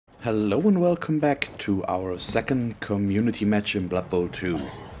Hello and welcome back to our second community match in Blood Bowl 2.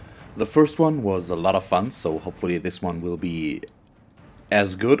 The first one was a lot of fun, so hopefully this one will be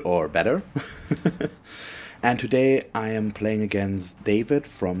as good or better. And today I am playing against David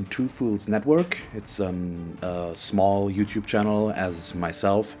from TwoFoolsNetwork. It's a small YouTube channel as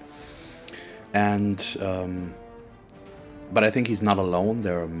myself. And but I think he's not alone.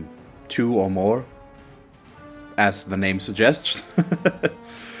 There are two or more, as the name suggests.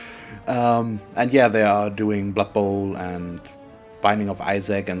 And yeah, they are doing Blood Bowl and Binding of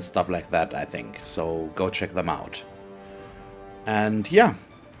Isaac and stuff like that, I think. So go check them out. And yeah,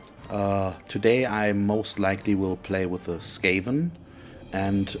 today I most likely will play with a Skaven,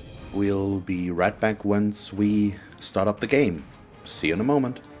 and we'll be right back once we start up the game. See you in a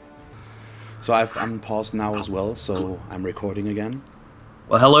moment. So I've unpaused now as well, so I'm recording again.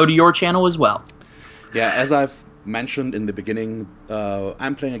 Well, hello to your channel as well. Yeah, as I've mentioned in the beginning,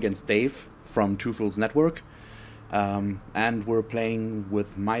 I'm playing against Dave from TwoFoolsNetwork, and we're playing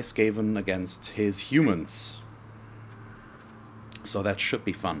with my Skaven against his humans. So that should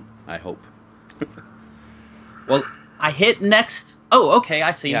be fun, I hope. Well, I hit next. Oh, okay,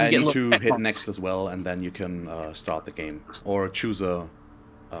 I see. Yeah, you I get need to check hit marks. next as well, and then you can start the game. Or choose a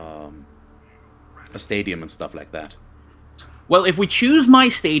stadium and stuff like that. Well, if we choose my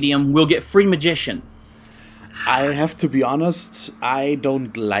stadium, we'll get free magician. I have to be honest, I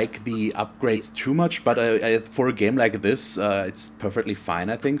don't like the upgrades too much, but for a game like this, it's perfectly fine,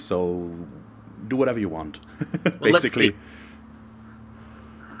 I think, so do whatever you want, Well, basically. let's see.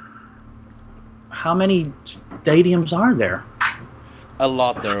 How many stadiums are there? A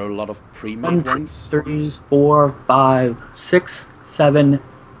lot, there are a lot of pre-made ones. 3, 4, 5, 6, 7,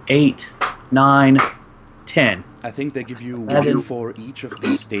 8, 9, 10. I think they give you That one is- for each of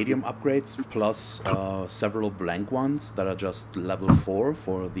the stadium upgrades, plus several blank ones that are just level 4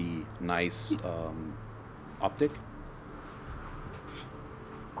 for the nice optic.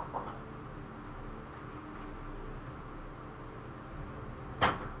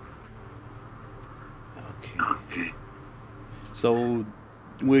 Okay. So,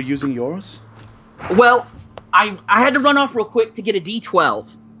 we're using yours? Well, I had to run off real quick to get a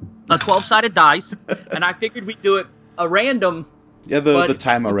D12, a 12-sided dice, and I figured we'd do it a random. Yeah, the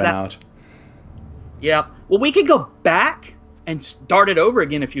timer ran out. Yeah. Well, we could go back and start it over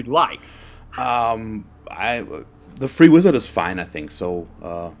again if you'd like. The free wizard is fine, I think. So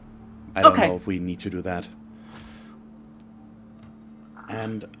I don't Okay. know if we need to do that.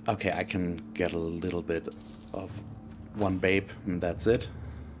 And okay, I can get a little bit of one babe, and that's it.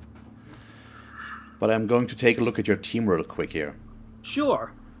 But I'm going to take a look at your team real quick here.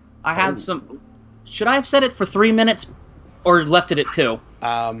 Sure. I have some. Should I have set it for 3 minutes, or left it at 2?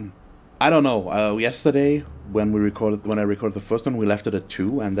 I don't know. Yesterday, when I recorded the first one, we left it at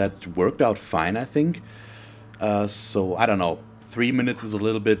 2, and that worked out fine, I think. So I don't know. 3 minutes is a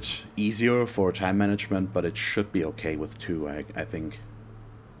little bit easier for time management, but it should be okay with 2, I think.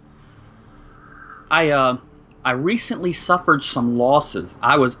 I recently suffered some losses.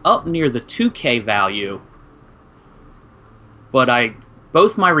 I was up near the 2K value, but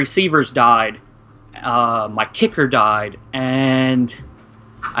both my receivers died, my kicker died, and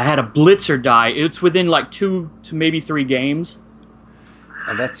I had a blitzer die. It's within like 2 to maybe 3 games.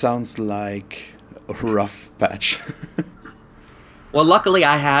 And that sounds like a rough patch. Well, luckily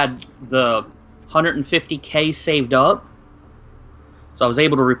I had the 150K saved up, so I was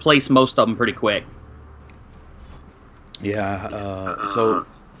able to replace most of them pretty quick. Yeah, so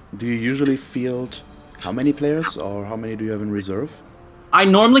do you usually field how many players, or how many do you have in reserve? I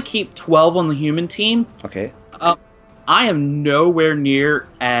normally keep 12 on the human team. Okay. I am nowhere near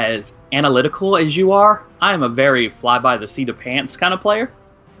as analytical as you are. I am a very fly-by-the-seat-of-pants kind of player.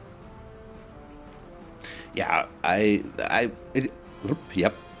 Yeah,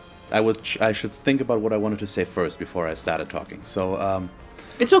 yep. I should think about what I wanted to say first before I started talking. So,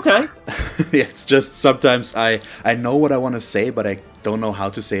 It's okay. yeah, it's just sometimes I know what I want to say, but I don't know how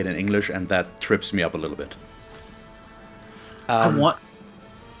to say it in English, and that trips me up a little bit.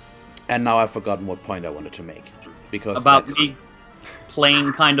 And now I've forgotten what point I wanted to make. Because About me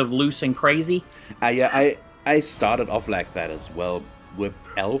playing kind of loose and crazy. Yeah, I started off like that as well, with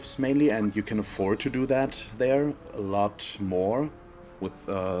elves mainly, and you can afford to do that there a lot more, with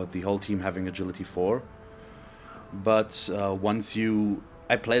the whole team having agility 4. But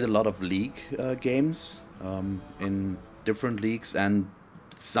I played a lot of league games in different leagues, and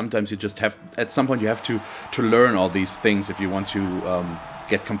sometimes you just have, at some point you have to learn all these things if you want to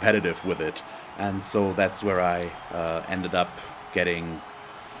get competitive with it. And so that's where I ended up getting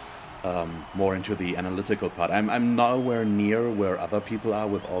more into the analytical part. I'm nowhere near where other people are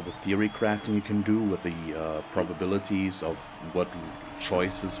with all the theory crafting you can do, with the probabilities of what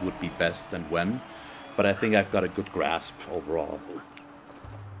choices would be best and when. But I think I've got a good grasp overall.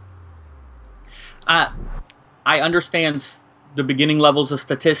 I understand the beginning levels of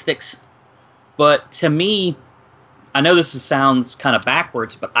statistics, but to me, I know this sounds kind of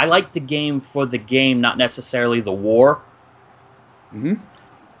backwards, but I like the game for the game, not necessarily the war. Mm-hmm.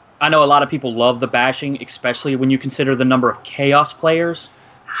 I know a lot of people love the bashing, especially when you consider the number of Chaos players.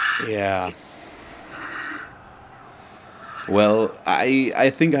 Yeah. Well, I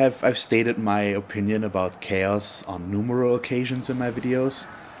think I've stated my opinion about Chaos on numerous occasions in my videos,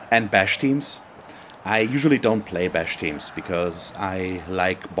 and bash teams. I usually don't play bash teams because I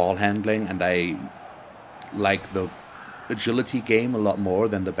like ball handling and I like the agility game a lot more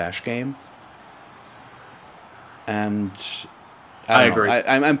than the bash game. And I don't agree. know.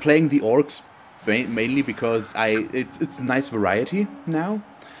 I'm playing the orcs mainly because it's nice variety now,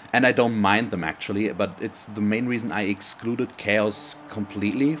 and I don't mind them actually. But it's the main reason I excluded Chaos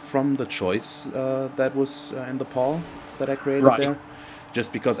completely from the choice that was in the poll that I created there,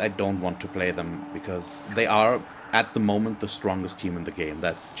 just because I don't want to play them, because they are at the moment the strongest team in the game.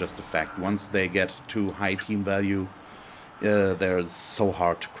 That's just a fact. Once they get to high team value, they're so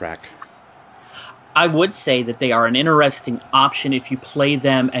hard to crack. I would say that they are an interesting option if you play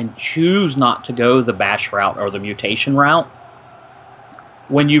them and choose not to go the bash route or the mutation route.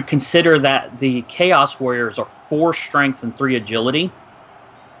 When you consider that the Chaos Warriors are 4 strength and 3 agility,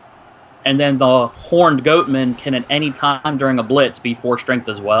 and then the Horned Goatmen can at any time during a blitz be 4 strength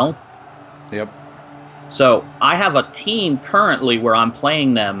as well. Yep. So I have a team currently where I'm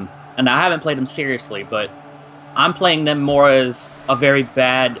playing them, and I haven't played them seriously, but I'm playing them more as a very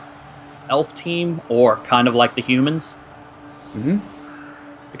bad elf team, or kind of like the humans. Mm-hmm.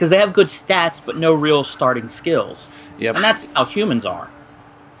 Because they have good stats, but no real starting skills. Yep. And that's how humans are.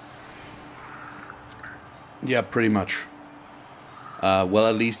 Yeah, pretty much. Well,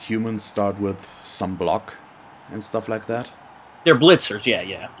 at least humans start with some block and stuff like that. They're blitzers,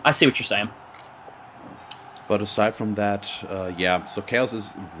 yeah. I see what you're saying. But aside from that, yeah, so Chaos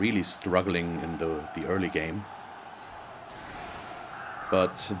is really struggling in the early game.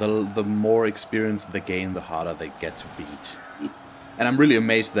 But the more experience they gain, the harder they get to beat. And I'm really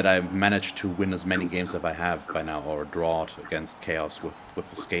amazed that I've managed to win as many games as I have by now, or draw against Chaos with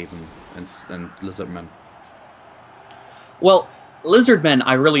the Skaven and Lizardmen. Well, Lizardmen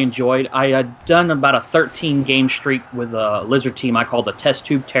I really enjoyed. I had done about a 13 game streak with a Lizard team I called the Test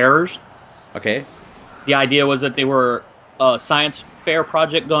Tube Terrors. Okay. The idea was that they were a science fair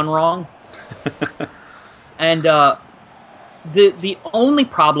project gone wrong. And the only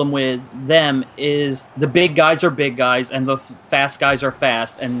problem with them is the big guys are big guys and the fast guys are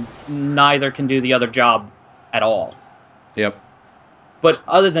fast, and neither can do the other job at all. Yep. But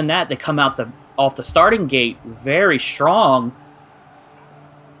other than that, they come out off the starting gate very strong.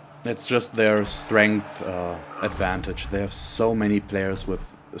 It's just their strength advantage. They have so many players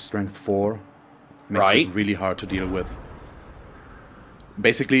with strength 4. Makes it really hard to deal with.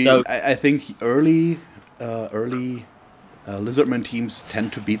 Basically, so, I think early Lizardman teams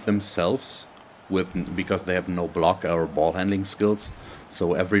tend to beat themselves because they have no block or ball handling skills.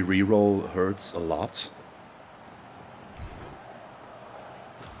 So every reroll hurts a lot.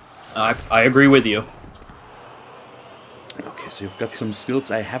 I agree with you. Okay, so you've got some skills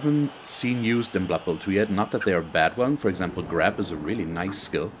I haven't seen used in Blood Bowl 2 yet. Not that they're a bad one. For example, Grab is a really nice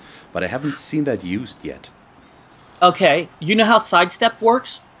skill, but I haven't seen that used yet. Okay, you know how Sidestep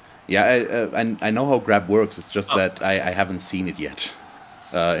works? Yeah, I know how Grab works. It's just that I haven't seen it yet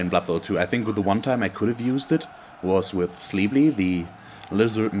in Blood Bowl 2. I think with the one time I could have used it was with Sleebly, the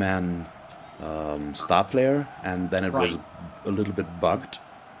Lizardman star player, and then it was a little bit bugged.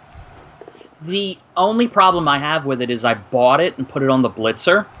 The only problem I have with it is I bought it and put it on the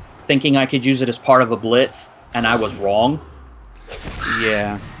Blitzer, thinking I could use it as part of a blitz, and I was wrong.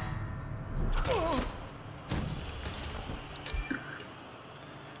 Yeah.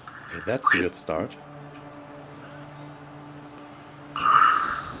 Okay, that's a good start.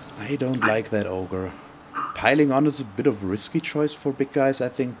 I don't like that ogre. Piling on is a bit of a risky choice for big guys, I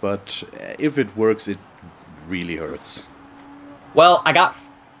think, but if it works, it really hurts. Well, I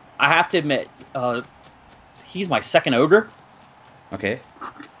have to admit, he's my second ogre. Okay.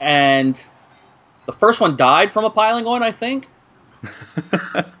 And the first one died from a piling on, I think.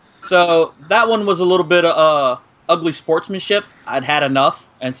 So that one was a little bit of ugly sportsmanship. I'd had enough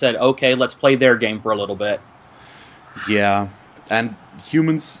and said, okay, let's play their game for a little bit. Yeah, and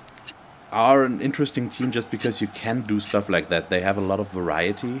humans are an interesting team just because you can do stuff like that. They have a lot of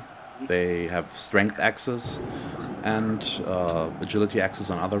variety They have strength axes and agility axes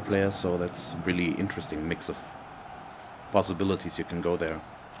on other players, so that's really interesting mix of possibilities you can go there.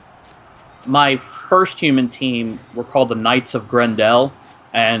 My first human team were called the Knights of Grendel,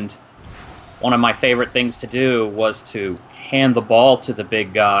 and one of my favorite things to do was to hand the ball to the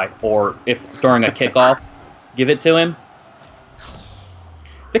big guy, or if during a kickoff, give it to him.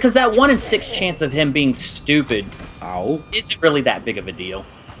 Because that 1 in 6 chance of him being stupid isn't really that big of a deal.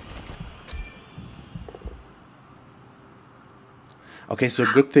 Okay, so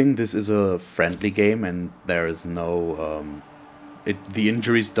good thing this is a friendly game and there is no... the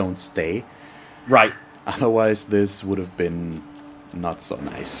injuries don't stay. Right. Otherwise, this would have been not so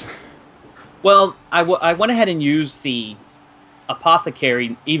nice. Well, I went ahead and used the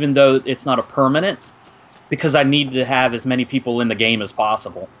Apothecary, even though it's not a permanent, because I needed to have as many people in the game as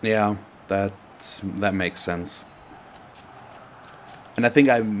possible. Yeah, that makes sense. And I think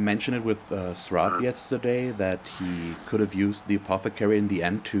I mentioned it with Srab yesterday, that he could have used the Apothecary in the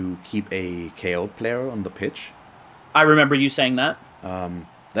end to keep a KO player on the pitch. I remember you saying that.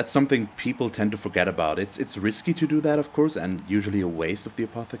 That's something people tend to forget about. It's risky to do that, of course, and usually a waste of the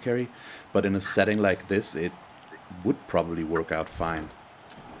Apothecary. But in a setting like this, it would probably work out fine.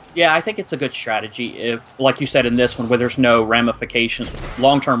 Yeah, I think it's a good strategy if, like you said in this one, where there's no ramifications,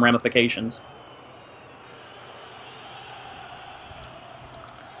 long-term ramifications.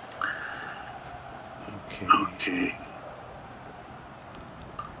 Okay.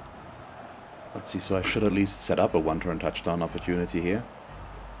 Let's see, so I should at least set up a one-turn touchdown opportunity here.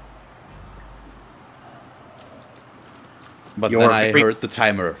 But then I heard the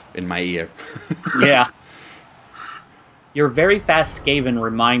timer in my ear. Yeah. Your very fast Skaven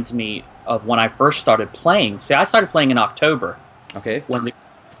reminds me of when I first started playing. See, I started playing in October. Okay.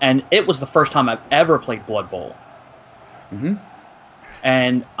 And it was the first time I've ever played Blood Bowl. Mm-hmm.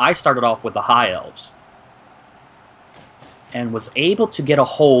 And I started off with the High Elves. And was able to get a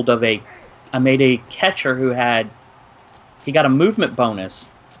hold of I made a catcher who he got a movement bonus.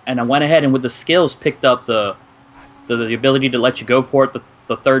 And I went ahead and with the skills picked up the ability to let you go for it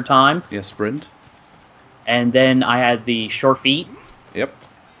the third time. Yeah, sprint. And then I had the short feet. Yep.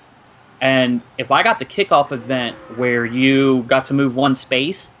 And if I got the kickoff event where you got to move one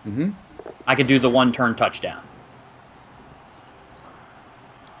space, I could do the one-turn touchdown.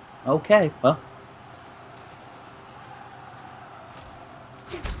 Okay, well.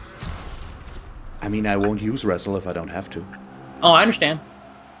 I mean, I won't use wrestle if I don't have to. Oh, I understand.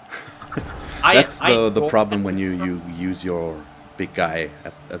 That's the problem when you use your big guy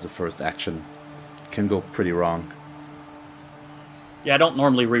as a first action. It can go pretty wrong. Yeah, I don't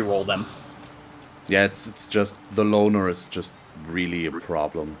normally re-roll them. Yeah, it's just the loner is just really a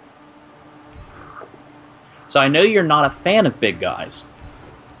problem. So I know you're not a fan of big guys.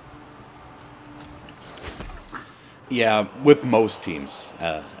 Yeah, with most teams,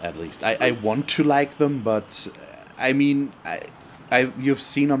 at least. I want to like them, but I mean, you've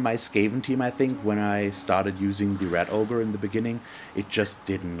seen on my Skaven team, I think, when I started using the Red Ogre in the beginning, it just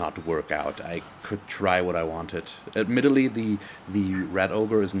did not work out. I could try what I wanted. Admittedly, the Red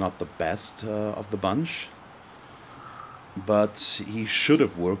Ogre is not the best of the bunch, but he should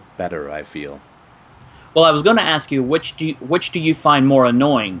have worked better, I feel. Well, I was going to ask you, which do you find more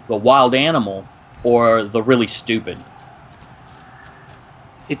annoying, the wild animal or the really stupid?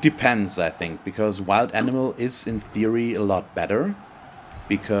 It depends, I think, because wild animal is in theory a lot better,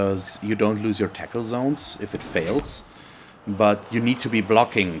 because you don't lose your tackle zones if it fails, but you need to be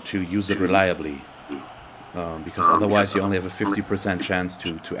blocking to use it reliably, because otherwise you only have a 50% chance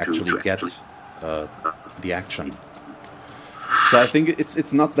to actually get the action. So I think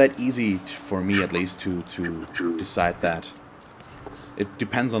it's not that easy for me, at least, to decide that. It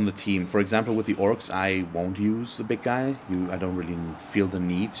depends on the team. For example, with the orcs, I won't use the big guy. I don't really feel the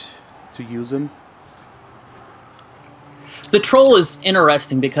need to use him. The troll is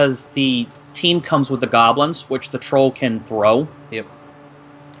interesting because the team comes with the goblins, which the troll can throw. Yep.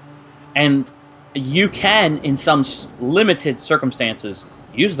 And you can, in some limited circumstances,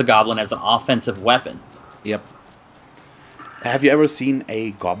 use the goblin as an offensive weapon. Yep. Have you ever seen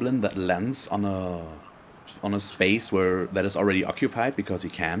a goblin that lands on a space that is already occupied because he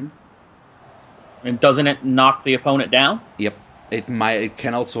can? And doesn't it knock the opponent down? Yep. It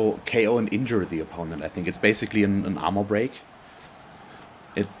can also KO and injure the opponent, I think. It's basically an armor break.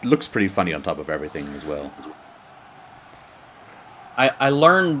 It looks pretty funny on top of everything as well. I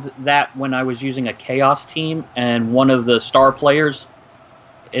learned that when I was using a Chaos team, and one of the star players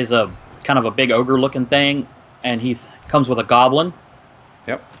is a kind of a big ogre-looking thing, and he comes with a goblin.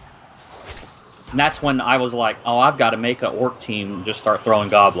 Yep. And that's when I was like, oh, I've got to make an orc team and just start throwing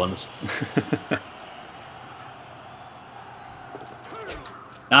goblins.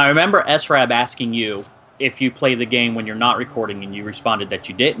 Now, I remember SRAB asking you if you play the game when you're not recording, and you responded that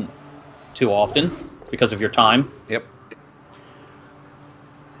you didn't too often because of your time. Yep.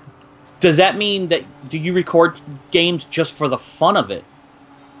 Does that mean that, do you record games just for the fun of it?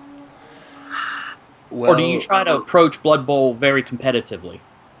 Well, or do you try to approach Blood Bowl very competitively?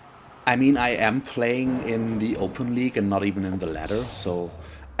 I mean, I am playing in the Open League and not even in the ladder, so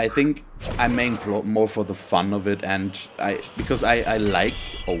I think I'm main more for the fun of it, and because I like...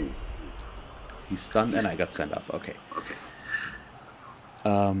 Oh, he's stunned and I got sent off. Okay.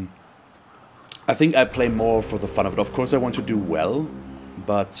 I think I play more for the fun of it. Of course, I want to do well,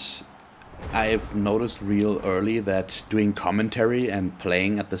 but I've noticed real early that doing commentary and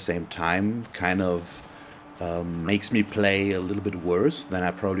playing at the same time kind of makes me play a little bit worse than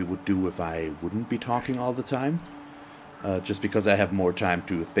I probably would do if I wouldn't be talking all the time. Just because I have more time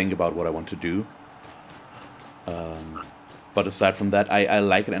to think about what I want to do. But aside from that, I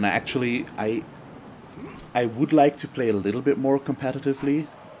like it, and I would like to play a little bit more competitively.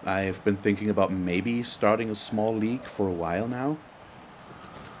 I've been thinking about maybe starting a small league for a while now.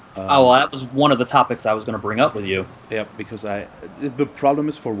 Oh, well, that was one of the topics I was going to bring up with you. Yeah, because the problem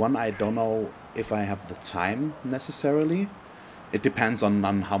is, for one, I don't know if I have the time necessarily. It depends on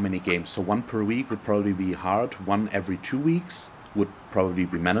how many games. So one per week would probably be hard. One every 2 weeks would probably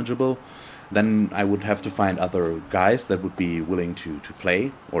be manageable. Then I would have to find other guys that would be willing to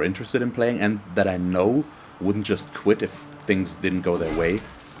play or interested in playing, and that I know wouldn't just quit if things didn't go their way.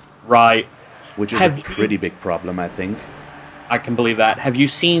 Right. Which is a pretty big problem, I think. I can believe that. Have you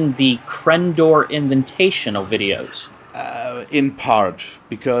seen the Krendor Invitational videos? In part,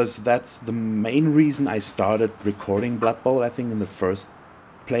 because that's the main reason I started recording Blood Bowl. I think in the first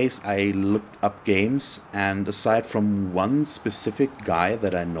place I looked up games, and aside from one specific guy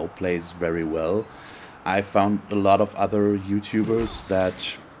that I know plays very well, I found a lot of other YouTubers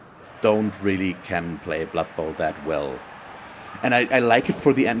that don't really can play Blood Bowl that well. And I like it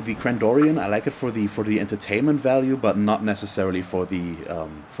for the Krendorian. I like it for the entertainment value, but not necessarily for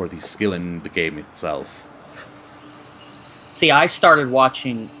the skill in the game itself. See, I started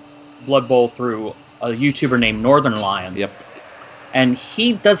watching Blood Bowl through a YouTuber named Northern Lion. Yep. And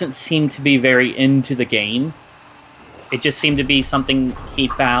he doesn't seem to be very into the game. It just seemed to be something he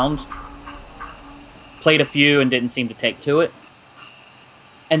found, played a few, and didn't seem to take to it.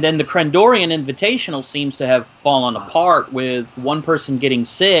 And then the Krendorian Invitational seems to have fallen apart with one person getting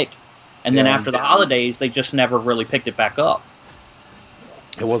sick, and then after the holidays, they just never really picked it back up.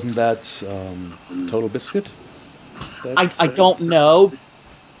 It wasn't that Total Biscuit? I don't know.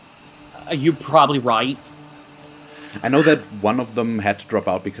 You're probably right. I know that one of them had to drop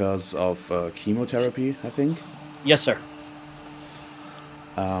out because of chemotherapy, I think. Yes, sir.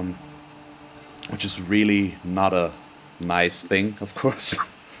 Which is really not a nice thing, of course.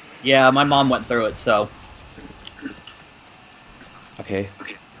 Yeah, my mom went through it, so... Okay.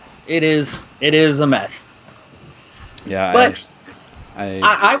 It is a mess. Yeah, but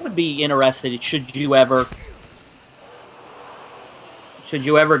I would be interested, should you ever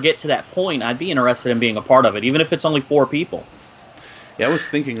get to that point, I'd be interested in being a part of it, even if it's only 4 people. Yeah, I was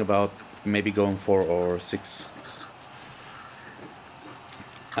thinking about maybe going 4 or 6.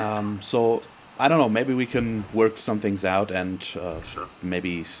 So, I don't know, maybe we can work some things out and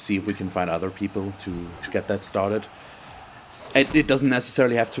maybe see if we can find other people to get that started. It doesn't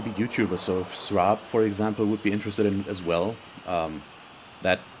necessarily have to be YouTubers, so if Srab, for example, would be interested in as well,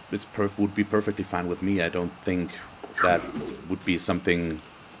 that would be perfectly fine with me. I don't think that would be something,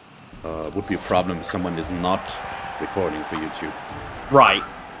 would be a problem if someone is not recording for YouTube. Right.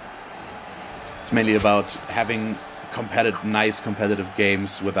 It's mainly about having nice competitive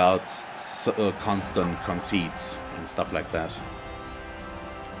games without constant conceits and stuff like that.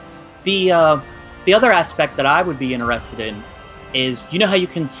 The other aspect that I would be interested in is, you know how you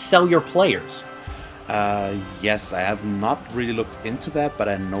can sell your players? Yes, I have not really looked into that, but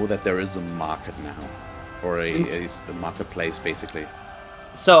I know that there is a market now. Or a marketplace, basically.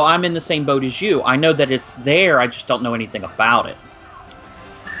 So I'm in the same boat as you. I know that it's there, I just don't know anything about it.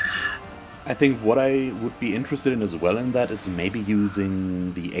 I think what I would be interested in as well in that is maybe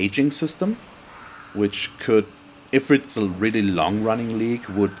using the aging system, which could, if it's a really long-running league,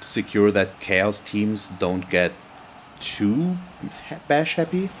 would secure that Chaos teams don't get too bash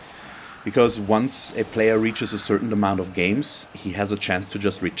happy. Because once a player reaches a certain amount of games, he has a chance to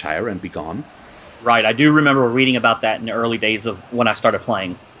just retire and be gone. Right, I do remember reading about that in the early days of when I started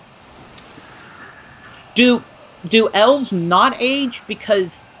playing. Do elves not age?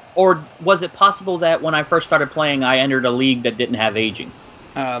 Because Or was it possible that when I first started playing, I entered a league that didn't have aging?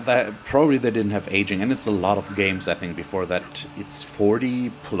 That probably they didn't have aging, and it's a lot of games. I think before that, it's 40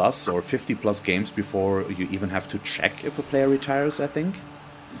 plus or 50 plus games before you even have to check if a player retires. I think.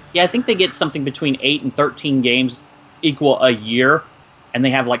 Yeah, I think they get something between 8 and 13 games equal a year, and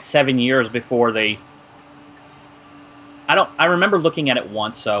they have like 7 years before they. I don't. I remember looking at it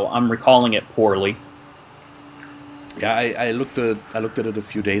once, so I'm recalling it poorly. Yeah, I looked at it a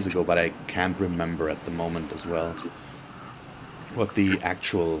few days ago, but I can't remember at the moment as well what the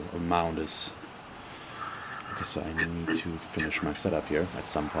actual amount is. Okay, so I need to finish my setup here at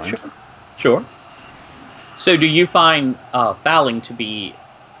some point. Sure. So, do you find fouling to be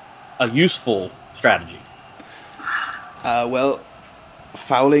a useful strategy? Well,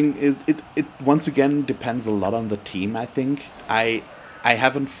 fouling it once again depends a lot on the team. I think I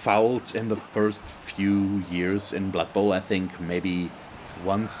haven't fouled in the first few years in Blood Bowl. I think maybe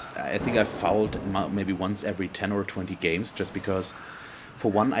once. I think I fouled maybe once every 10 or 20 games, just because,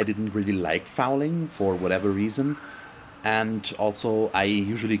 for one, I didn't really like fouling for whatever reason, and also I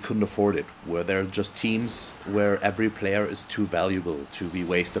usually couldn't afford it. Where there are just teams where every player is too valuable to be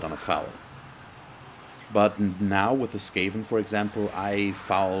wasted on a foul. But now with the Skaven, for example, I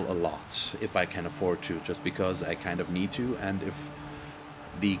foul a lot if I can afford to, just because I kind of need to, and if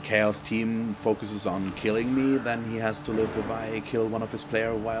the Chaos team focuses on killing me, then he has to live if I kill one of his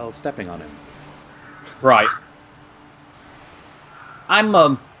player while stepping on him. Right. I'm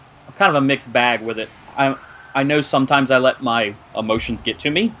kind of a mixed bag with it. I know sometimes I let my emotions get to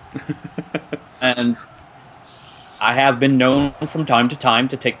me, and I have been known from time to time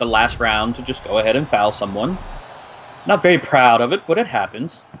to take the last round to just go ahead and foul someone. Not very proud of it, but it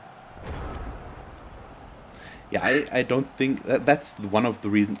happens. Yeah, I don't think that's one of the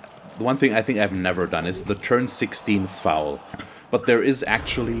reasons. The one thing I think I've never done is the turn 16 foul. But there is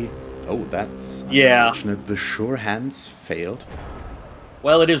actually. Oh, that's Yeah. unfortunate. The sure hands failed.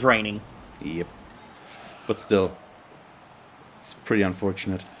 Well, it is raining. Yep. But still, it's pretty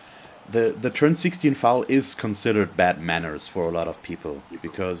unfortunate. The turn 16 foul is considered bad manners for a lot of people,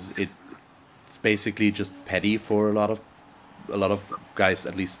 because it's basically just petty for a lot of guys.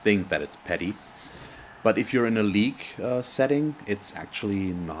 At least think that it's petty. But if you're in a league setting, it's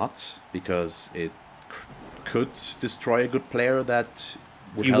actually not, because it could destroy a good player that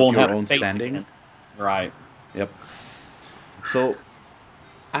would You help won't your have own face standing. again. Right. Yep. So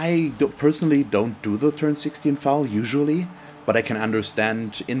personally don't do the turn 16 foul usually, but I can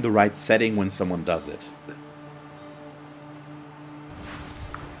understand in the right setting when someone does it.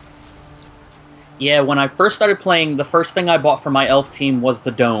 Yeah, when I first started playing, the first thing I bought for my elf team was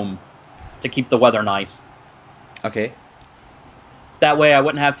the dome to keep the weather nice. Okay. That way I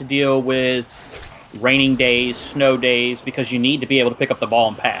wouldn't have to deal with raining days, snow days, because you need to be able to pick up the ball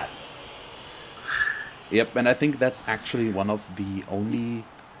and pass. Yep, and I think that's actually one of the only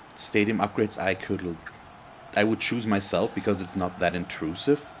stadium upgrades I would choose myself, because it's not that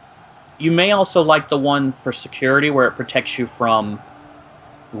intrusive. You may also like the one for security where it protects you from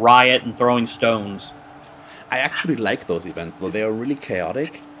riot and throwing stones. I actually like those events, though they are really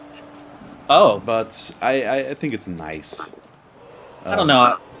chaotic, Oh, but I think it's nice. I don't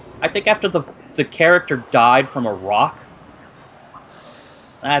know. I think after the character died from a rock,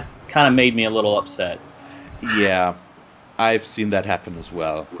 that kind of made me a little upset. Yeah, I've seen that happen as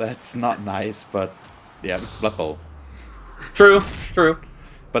well. That's not nice, but yeah, it's Blood Bowl. True, true.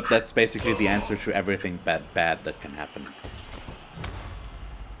 But that's basically the answer to everything bad that can happen.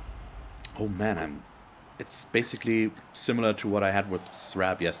 Oh man, it's basically similar to what I had with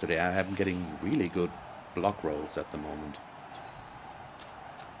Srab yesterday. I am getting really good block rolls at the moment.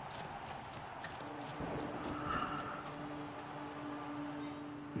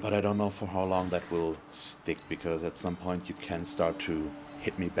 But I don't know for how long that will stick, because at some point you can start to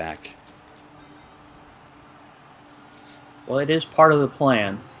hit me back. Well, it is part of the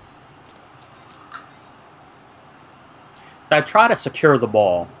plan. So I try to secure the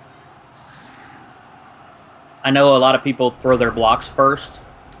ball. I know a lot of people throw their blocks first.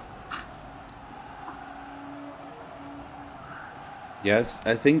 Yes,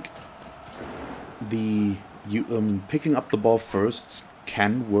 I think picking up the ball first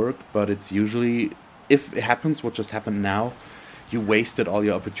can work, but it's usually, if it happens what just happened now, you wasted all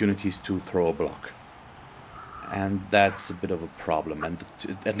your opportunities to throw a block. And that's a bit of a problem. And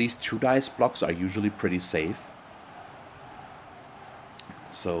at least 2 dice blocks are usually pretty safe.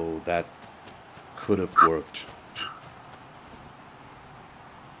 So that could have worked.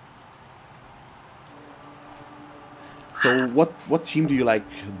 So what team do you like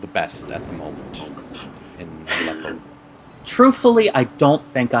the best at the moment in Blood Bowl? Truthfully, I don't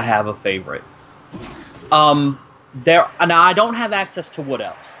think I have a favorite. Now I don't have access to Wood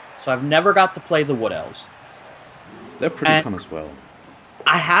Elves, so I've never got to play the Wood Elves. They're pretty fun as well.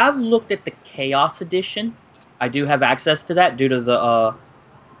 I have looked at the Chaos Edition. I do have access to that due to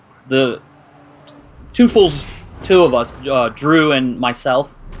the two fools, two of us, Drew and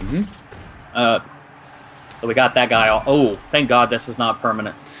myself. So we got that guy. Oh, thank God this is not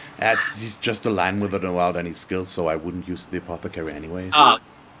permanent. He's just a line with it without any skills, so I wouldn't use the apothecary anyways.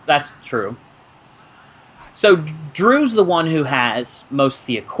 That's true. So Drew's the one who has most of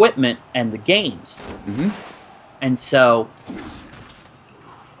the equipment and the games. And so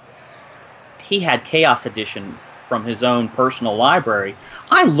he had Chaos Edition from his own personal library.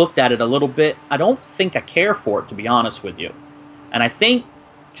 I looked at it a little bit. I don't think I care for it, to be honest with you. And I think,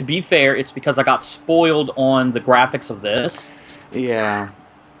 to be fair, it's because I got spoiled on the graphics of this. Yeah.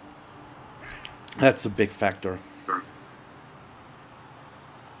 That's a big factor.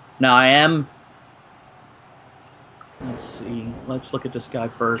 Now I am... Let's see. Let's look at this guy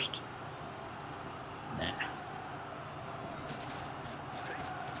first. Nah.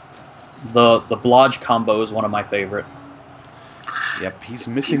 The Blodge combo is one of my favorite. Yep, he's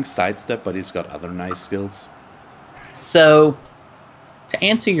missing sidestep, but he's got other nice skills. So, to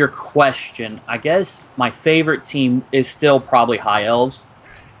answer your question, I guess my favorite team is still probably High Elves.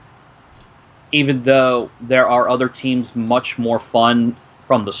 Even though there are other teams much more fun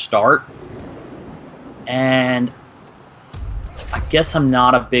from the start. And I guess I'm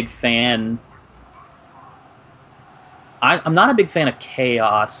not a big fan... I'm not a big fan of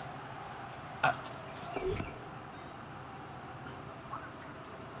Chaos.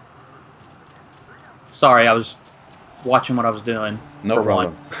 Sorry, I was watching what I was doing. No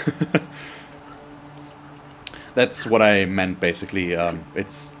problem. That's what I meant, basically.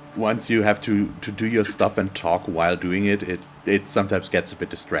 It's once you have to do your stuff and talk while doing it, it sometimes gets a bit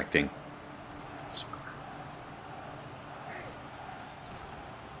distracting.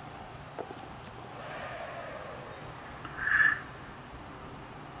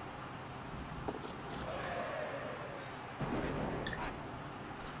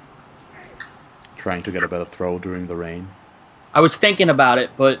 Trying to get a better throw during the rain. I was thinking about it,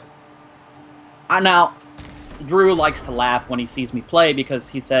 but now Drew likes to laugh when he sees me play because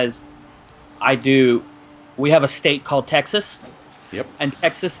he says, we have a state called Texas. Yep. And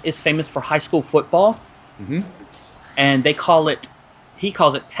Texas is famous for high school football. And he calls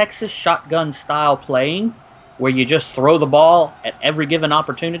it Texas shotgun style playing, where you just throw the ball at every given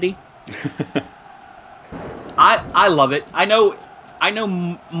opportunity. I love it. I know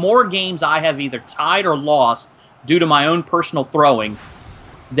more games I have either tied or lost due to my own personal throwing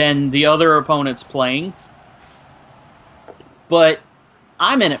than the other opponents playing. But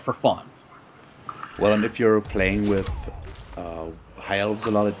I'm in it for fun. Well, and if you're playing with High Elves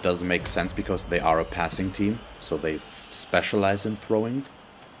a lot, it does make sense because they are a passing team, so they specialize in throwing.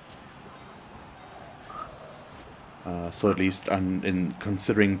 So at least in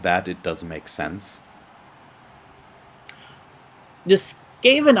considering that, it does make sense. The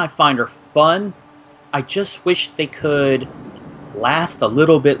Skaven I find are fun. I just wish they could last a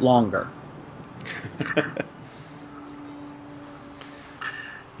little bit longer.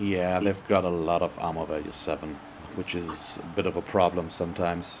 Yeah, they've got a lot of armor value 7, which is a bit of a problem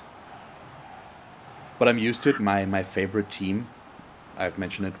sometimes. But I'm used to it. My favorite team, I've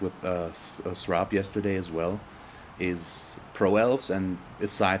mentioned it with Srab yesterday as well, is Pro Elves, and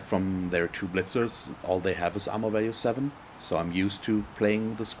aside from their 2 Blitzers, all they have is armor value 7. So I'm used to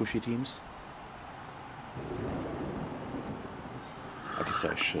playing the squishy teams. Okay,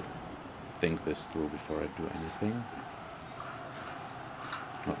 so I should think this through before I do anything.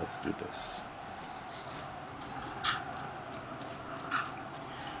 Oh, let's do this.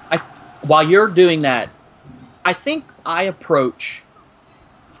 While you're doing that, I think I approach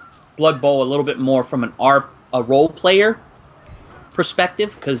Blood Bowl a little bit more from a role player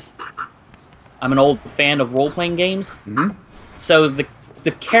perspective, because I'm an old fan of role-playing games. So the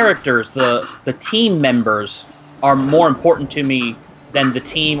characters, the team members are more important to me than the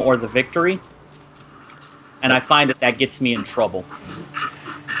team or the victory. And I find that gets me in trouble.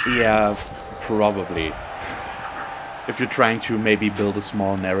 Yeah, probably. If you're trying to maybe build a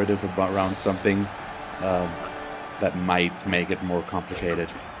small narrative around something, that might make it more complicated.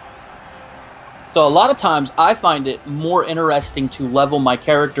 So a lot of times I find it more interesting to level my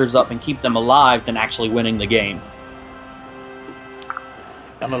characters up and keep them alive than actually winning the game.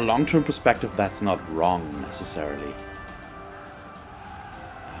 On a long-term perspective, that's not wrong necessarily.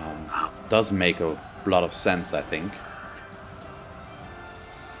 Does make a lot of sense, I think.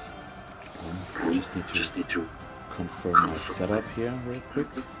 Just need to confirm my setup here real quick.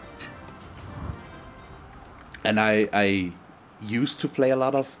 And I used to play a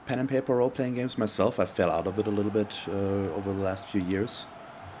lot of pen and paper role-playing games myself. I fell out of it a little bit over the last few years.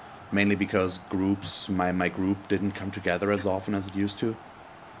 Mainly because my group didn't come together as often as it used to.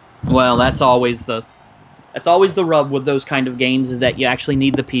 Well, that's always the rub with those kind of games, is that you actually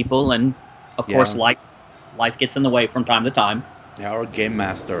need the people, and of course life gets in the way from time to time. Yeah, our game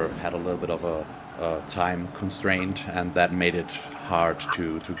master had a little bit of a time constraint, and that made it hard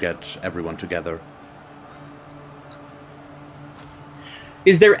to get everyone together.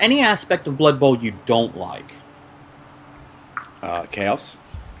 Is there any aspect of Blood Bowl you don't like? Chaos.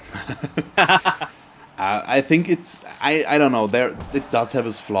 I think it's... I don't know. It does have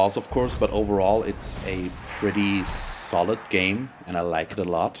its flaws, of course, but overall it's a pretty solid game, and I like it a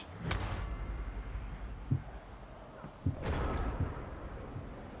lot.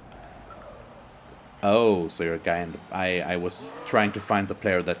 Oh, so you're a guy in the... I was trying to find the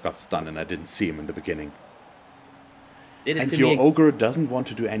player that got stunned, and I didn't see him in the beginning. And your ogre doesn't want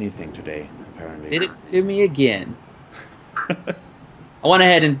to do anything today, apparently. Did it to me again. I went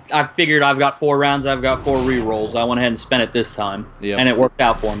ahead and I figured I've got 4 rounds, I've got 4 rerolls. I went ahead and spent it this time, and it worked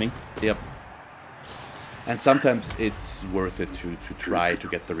out for me. Yep. And sometimes it's worth it to try to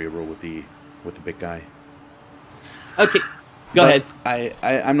get the reroll with the big guy. Okay, go ahead.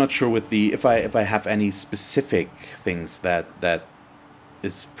 I'm not sure with the if I have any specific things that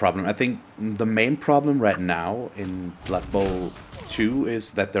is problem. I think the main problem right now in Blood Bowl 2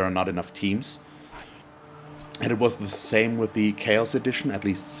 is that there are not enough teams. And it was the same with the Chaos Edition, at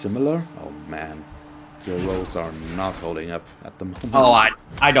least similar. Oh man, your rolls are not holding up at the moment. Oh,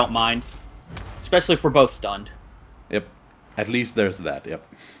 I don't mind. Especially if we're both stunned. Yep, at least there's that, yep.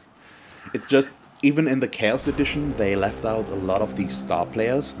 It's just, even in the Chaos Edition, they left out a lot of the star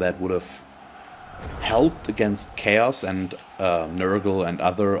players that would have helped against Chaos and Nurgle and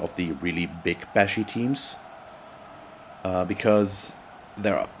other of the really big bashy teams. Because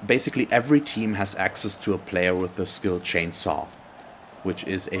basically every team has access to a player with the skill Chainsaw, which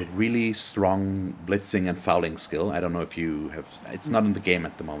is a really strong blitzing and fouling skill. I don't know if you have... It's not in the game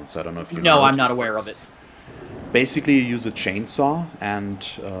at the moment, so I don't know if you know. No, I'm not aware of it. Basically, you use a Chainsaw and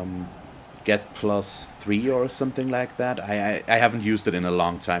get +3 or something like that. I haven't used it in a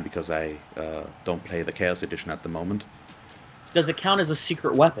long time because I don't play the Chaos Edition at the moment. Does it count as a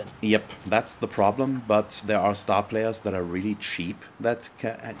secret weapon? Yep, that's the problem, but there are star players that are really cheap that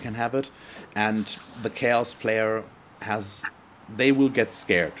can have it, and the Chaos player they will get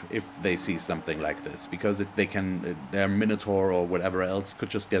scared if they see something like this, because their Minotaur or whatever else could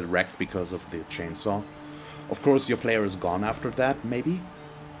just get wrecked because of the Chainsaw. Of course, your player is gone after that, maybe,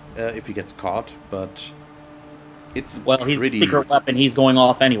 if he gets caught, but it's he's a secret weapon, he's going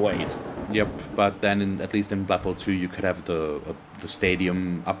off anyways. Yep, but then at least in Blood Bowl 2 you could have the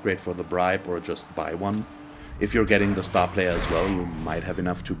stadium upgrade for the bribe, or just buy one. If you're getting the star player as well, you might have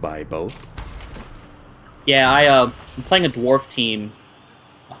enough to buy both. Yeah, I'm playing a dwarf team.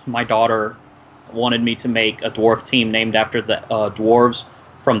 My daughter wanted me to make a dwarf team named after the dwarves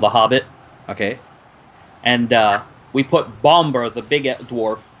from The Hobbit. Okay. And we put Bomber, the big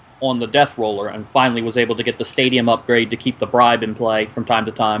dwarf, on the Death Roller, and finally was able to get the stadium upgrade to keep the bribe in play from time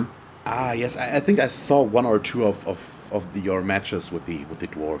to time. Ah, yes, I think I saw 1 or 2 of your matches with the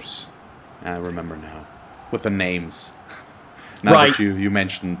dwarves. I remember now, with the names. Now that you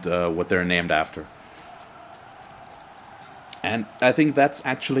mentioned what they're named after. And I think that's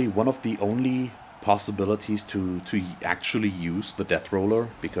actually one of the only possibilities to actually use the Death Roller,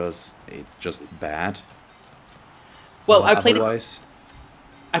 because it's just bad. Well, I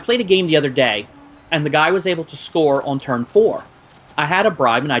played a game the other day, and the guy was able to score on turn 4. I had a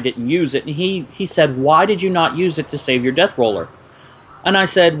bribe and I didn't use it, and he said, "Why did you not use it to save your Death Roller?" And I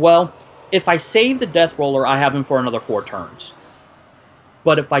said, "Well, if I save the Death Roller, I have him for another 4 turns.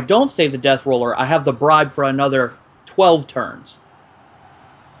 But if I don't save the Death Roller, I have the bribe for another 12 turns."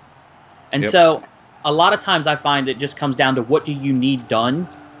 And so, a lot of times I find it just comes down to what do you need done.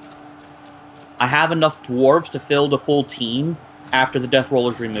 I have enough dwarves to fill the full team after the Death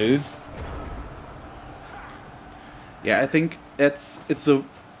Roller's removed. Yeah, I think it's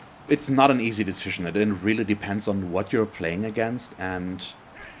not an easy decision. It really depends on what you're playing against and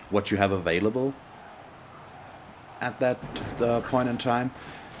what you have available at that point in time.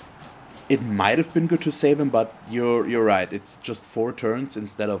 It might have been good to save him, but you're right. It's just 4 turns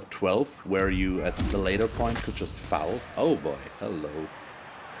instead of 12, where you at the later point could just foul. Oh boy, hello.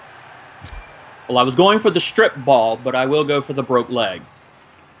 Well, I was going for the strip ball, but I will go for the broke leg.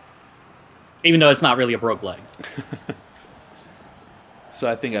 Even though it's not really a broke leg. So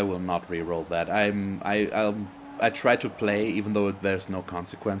I think I will not re-roll that. I try to play even though there's no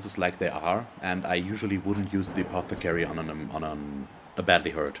consequences like they are, and I usually wouldn't use the apothecary on a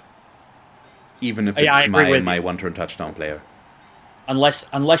badly hurt, even if Yeah, I it's agree with my you. one-turn touchdown player.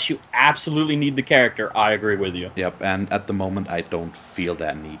 Unless you absolutely need the character, I agree with you. Yep, and at the moment I don't feel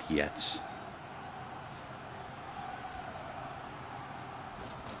that need yet.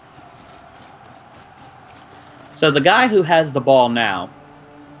 So the guy who has the ball now,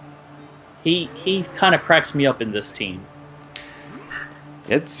 he kind of cracks me up in this team.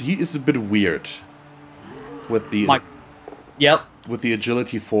 He is a bit weird with the Yep. with the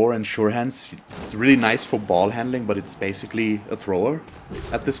agility 4 and sure hands. It's really nice for ball handling, but it's basically a thrower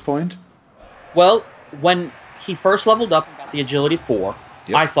at this point. Well, when he first leveled up and got the agility 4,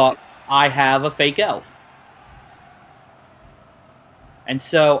 Yep. I thought, I have a fake elf. And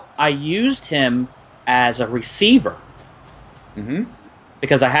so I used him as a receiver. Mm-hmm.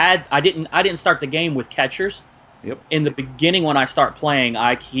 Because I didn't start the game with catchers. Yep. In the beginning when I start playing,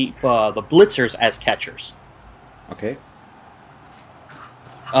 I keep the blitzers as catchers. Okay.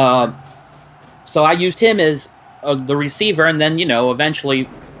 So I used him as the receiver, and then, eventually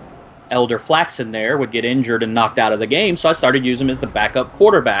Elder Flaxen there would get injured and knocked out of the game, so I started using him as the backup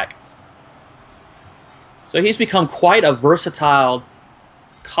quarterback. So he's become quite a versatile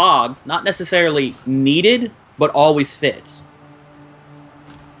cog, not necessarily needed, but always fits.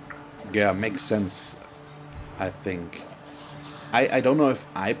 Yeah, makes sense, I think. I don't know if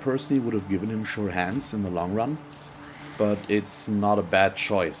I personally would have given him sure hands in the long run, but it's not a bad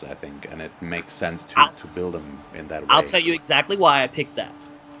choice, I think, and it makes sense to build him in that way. I'll tell you exactly why I picked that.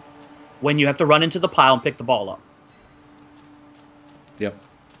 When you have to run into the pile and pick the ball up. Yep.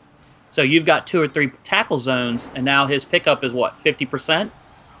 So you've got 2 or 3 tackle zones, and now his pickup is what, 50%?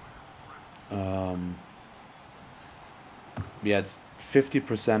 Yeah, it's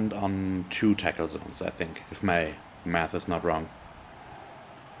 50% on 2 tackle zones, I think, if my math is not wrong.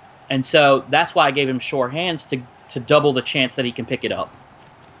 And so that's why I gave him sure hands to double the chance that he can pick it up.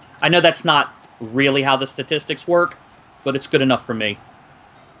 I know that's not really how the statistics work, but it's good enough for me.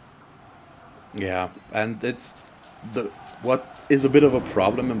 Yeah, and it's what is a bit of a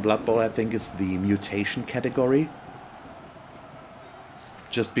problem in Blood Bowl, I think, is the mutation category.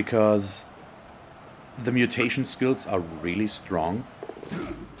 Just because the mutation skills are really strong.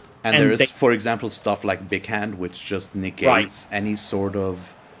 And there is, for example, stuff like Big Hand, which just negates any sort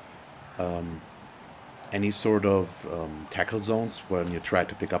of tackle zones when you try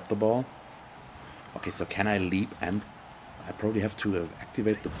to pick up the ball. Okay, so can I leap? And I probably have to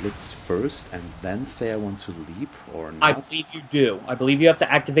activate the blitz first and then say I want to leap or not. I believe you do. I believe you have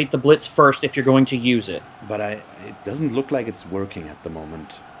to activate the blitz first if you're going to use it. But it doesn't look like it's working at the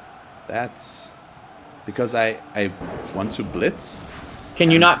moment. That's because I want to blitz. Can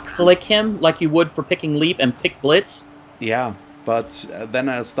you not click him like you would for picking leap and pick blitz? Yeah, but then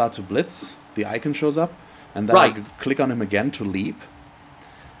I'll start to blitz. The icon shows up, and then I click on him again to leap.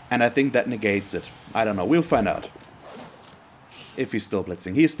 And I think that negates it. I don't know. We'll find out. If he's still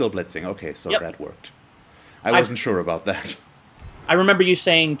blitzing. He's still blitzing. Okay, so that worked. I wasn't sure about that. I remember you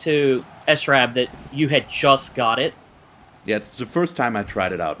saying to Esrab that you had just got it. Yeah, it's the first time I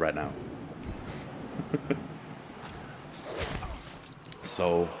tried it out right now.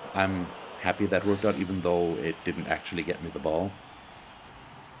 So I'm happy that worked out, even though it didn't actually get me the ball.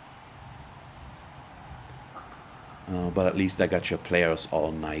 But at least I got your players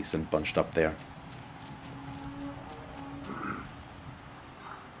all nice and bunched up there.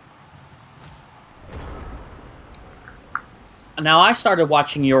 Now, I started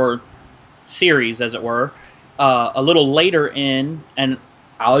watching your series, as it were, a little later in, and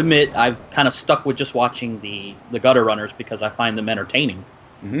I'll admit I've kind of stuck with just watching the gutter runners because I find them entertaining.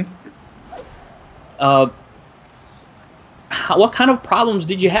 Mm-hmm. What kind of problems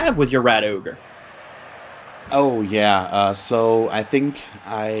did you have with your rat ogre? Oh yeah, so I think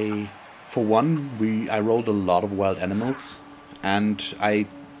for one, I rolled a lot of wild animals, and I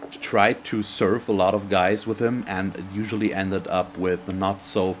tried to serve a lot of guys with him, and it usually ended up with not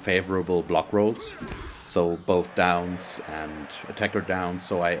so favorable block rolls. So both downs and attacker downs.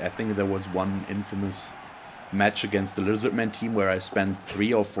 So I think there was one infamous match against the Lizardman team where I spent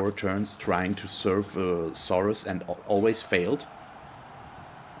 3 or 4 turns trying to serve Saurus and always failed.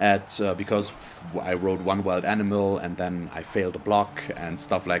 Because I rode 1 wild animal and then I failed a block and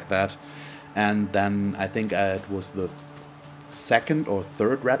stuff like that. And then I think it was the 2nd or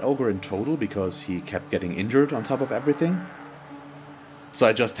 3rd rat ogre in total because he kept getting injured on top of everything. So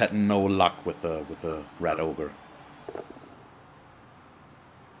I just had no luck with the rat ogre.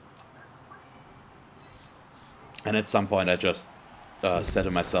 And at some point I just said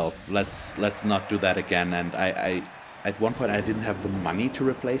to myself, let's not do that again. And I at one point I didn't have the money to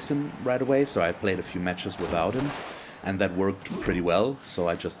replace him right away, so I played a few matches without him, and that worked pretty well. So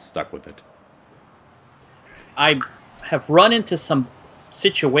I just stuck with it. I have run into some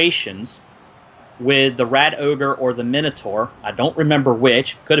situations with the Rat Ogre or the Minotaur. I don't remember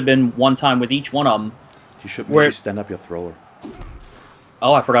which. Could have been one time with each one of them. You should maybe stand up your thrower.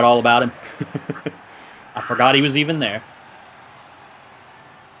 Oh, I forgot all about him. I forgot he was even there.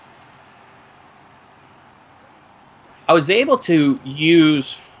 I was able to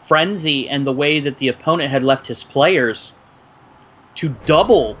use Frenzy and the way that the opponent had left his players to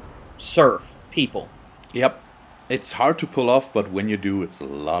double surf people. Yep. It's hard to pull off, but when you do, it's a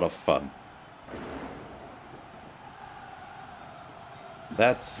lot of fun.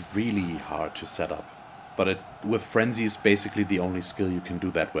 That's really hard to set up. But with Frenzy is basically the only skill you can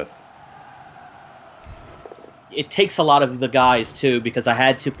do that with. It takes a lot of the guys, too, because I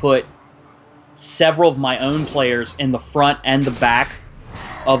had to put several of my own players in the front and the back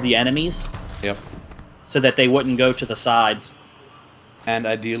of the enemies. Yep. So that they wouldn't go to the sides. And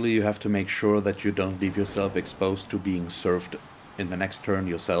ideally you have to make sure that you don't leave yourself exposed to being surfed in the next turn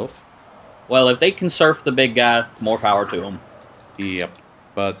yourself. Well, if they can surf the big guy, more power to them. Yep.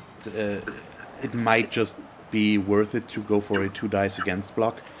 But it might just be worth it to go for a 2 dice against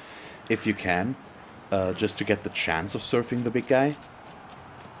block, if you can, just to get the chance of surfing the big guy.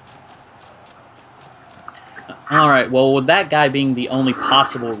 Alright, well, with that guy being the only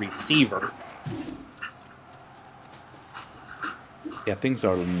possible receiver... Yeah, things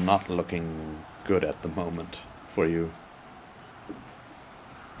are not looking good at the moment for you.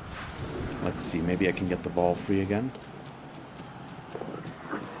 Let's see, maybe I can get the ball free again.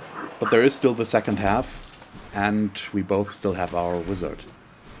 But there is still the second half, and we both still have our wizard.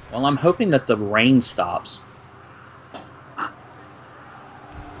 Well, I'm hoping that the rain stops.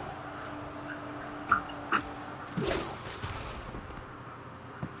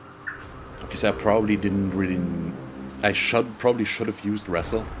 Because I probably didn't really... I probably should have used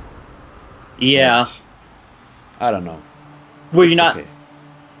wrestle. Yeah. I don't know. Were you not... Okay.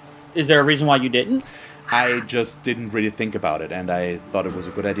 Is there a reason why you didn't? I just didn't really think about it, and I thought it was a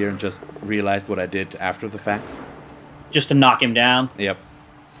good idea and just realized what I did after the fact. Just to knock him down? Yep.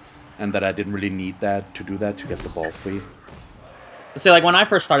 And that I didn't really need that to do that, to get the ball free. See, like, when I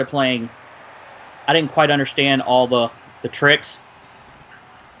first started playing, I didn't quite understand all the tricks.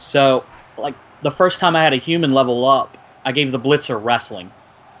 So, like, the first time I had a human level up, I gave the Blitzer wrestling.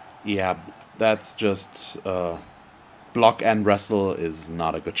 Yeah, that's just... block and wrestle is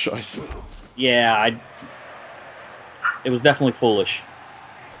not a good choice. Yeah, it was definitely foolish.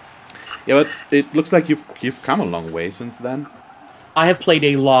 Yeah, but it looks like you've come a long way since then. I have played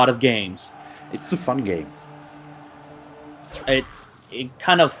a lot of games. It's a fun game. It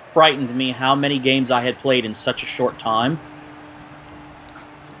kind of frightened me how many games I had played in such a short time.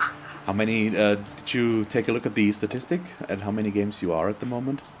 How many, did you take a look at the statistic and how many games you are at the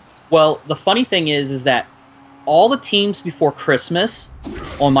moment? Well, the funny thing is that all the teams before Christmas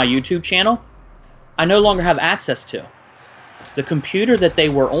on my YouTube channel, I no longer have access to. The computer that they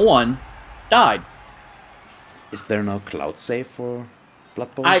were on died. Is there no cloud save for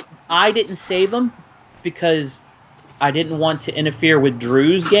Blood Bowl? I didn't save them because I didn't want to interfere with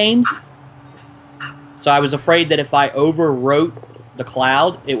Drew's games. So I was afraid that if I overwrote the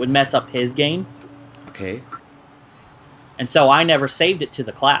cloud, it would mess up his game. Okay. And so I never saved it to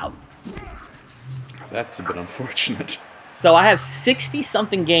the cloud. That's a bit unfortunate. So I have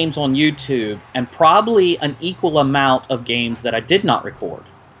 60-something games on YouTube and probably an equal amount of games that I did not record.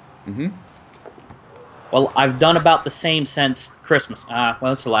 Mm-hmm. Well, I've done about the same since Christmas.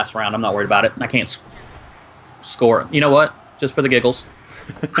 Well, it's the last round. I'm not worried about it. I can't score it. You know what? Just for the giggles.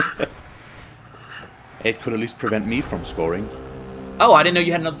 It could at least prevent me from scoring. Oh, I didn't know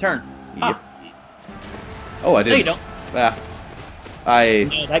you had another turn. Yep. Oh, I didn't. No, you don't. Yeah.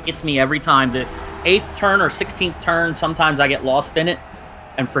 No, that gets me every time. The 8th turn or 16th turn, sometimes I get lost in it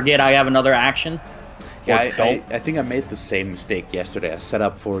and forget I have another action. Yeah, I think I made the same mistake yesterday. I set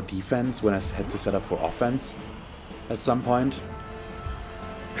up for defense when I had to set up for offense at some point.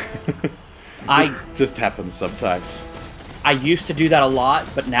 It just happens sometimes. I used to do that a lot,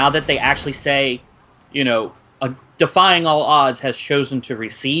 but now that they actually say, you know, Defying All Odds has chosen to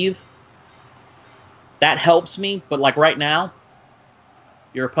receive, that helps me. But like right now,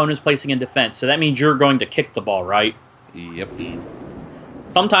 your opponent's placing in defense, so that means you're going to kick the ball, right? Yep.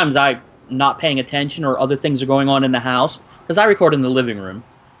 Sometimes I'm not paying attention or other things are going on in the house, because I record in the living room.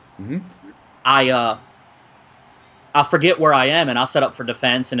 Mm-hmm. I'll forget where I am, and I'll set up for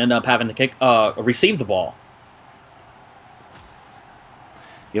defense and end up having to receive the ball.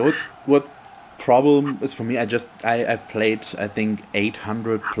 Yeah, what problem is for me? I played I think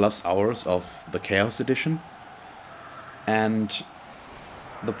 800 plus hours of the Chaos Edition, and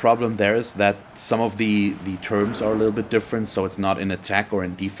the problem there is that some of the terms are a little bit different. So it's not in attack or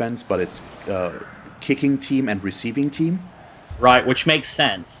in defense, but it's kicking team and receiving team. Right, which makes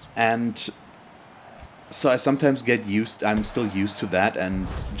sense. And so I sometimes get used. I'm still used to that, and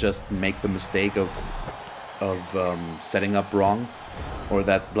just make the mistake of setting up wrong, or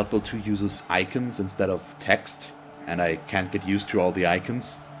that Blood Bowl 2 uses icons instead of text, and I can't get used to all the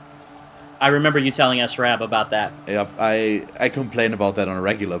icons. I remember you telling us, Rab, about that. Yep, I complain about that on a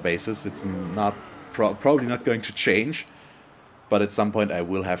regular basis. It's not probably not going to change, but at some point I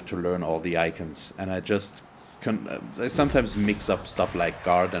will have to learn all the icons, and I sometimes mix up stuff like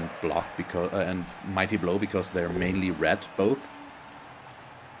guard and block because and mighty blow because they're mainly red both.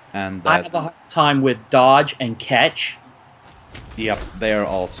 And I have a hard time with dodge and catch. Yep, they are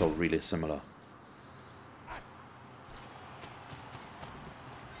also really similar.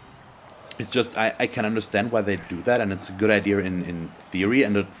 It's just I can understand why they do that, and it's a good idea in theory.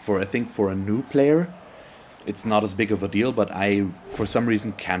 And I think for a new player, it's not as big of a deal. But I, for some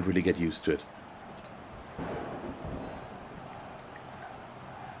reason, can't really get used to it.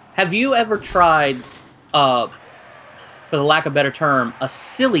 Have you ever tried, for the lack of a better term, a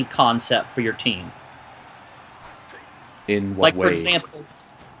silly concept for your team? In what way?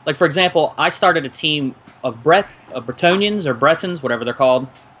 For example, I started a team of Bretonians or Bretons, whatever they're called.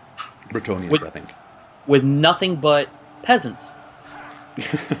 Bretonians, I think. With nothing but peasants.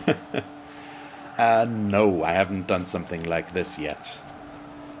 No, I haven't done something like this yet.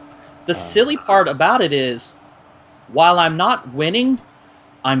 The silly part about it is, while I'm not winning,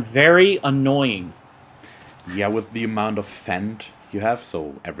 I'm very annoying. Yeah, with the amount of fend you have,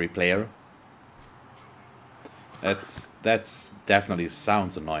 so every player. That's definitely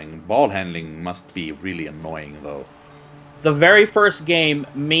sounds annoying. Ball handling must be really annoying, though. The very first game,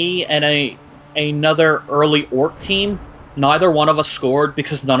 me and another early orc team, neither one of us scored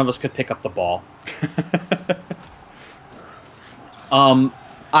because none of us could pick up the ball.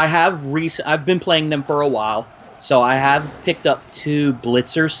 I've been playing them for a while, so I have picked up 2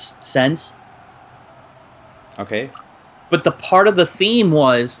 blitzers since. Okay. But the part of the theme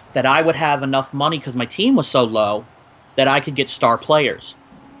was that I would have enough money because my team was so low that I could get star players.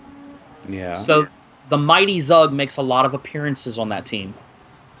 Yeah. So the Mighty Zug makes a lot of appearances on that team.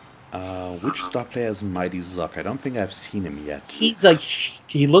 Which star player is Mighty Zuck? I don't think I've seen him yet.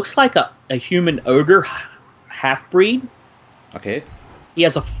 He looks like a human ogre half-breed. Okay. He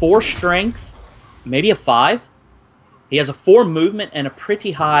has a 4 strength, maybe a 5. He has a 4 movement and a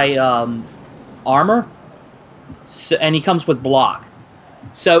pretty high armor. So, and he comes with block.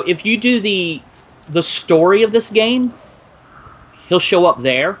 So if you do the story of this game, he'll show up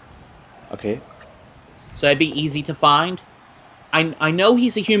there. Okay. So that'd be easy to find. I know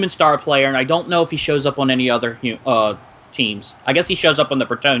he's a human star player, and I don't know if he shows up on any other teams. I guess he shows up on the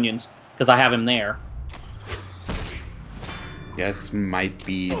Bretonians, because I have him there. Yes, might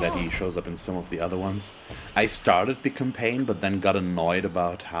be that he shows up in some of the other ones. I started the campaign, but then got annoyed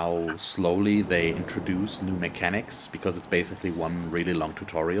about how slowly they introduce new mechanics, because it's basically one really long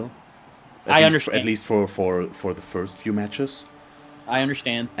tutorial. I understand. At least for the first few matches. I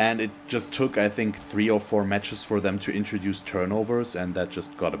understand. And it just took, I think, 3 or 4 matches for them to introduce turnovers, and that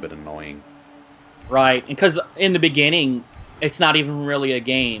just got a bit annoying. Right, because in the beginning, it's not even really a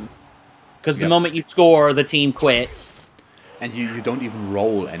game. Because the moment you score, the team quits. And you don't even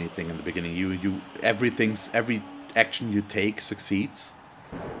roll anything in the beginning. Every action you take succeeds.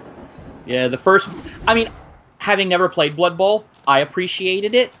 Yeah, having never played Blood Bowl, I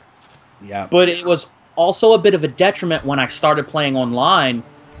appreciated it. Yeah. But it was also a bit of a detriment when I started playing online,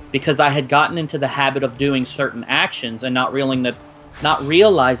 because I had gotten into the habit of doing certain actions and not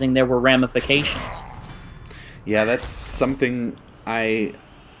realizing there were ramifications. Yeah, that's something I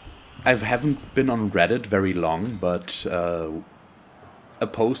haven't been on Reddit very long, but a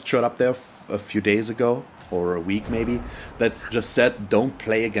post showed up there a few days ago, or a week maybe, that's just said, don't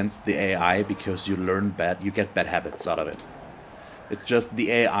play against the AI because you get bad habits out of it. It's just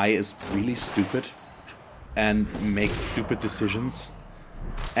the AI is really stupid and makes stupid decisions,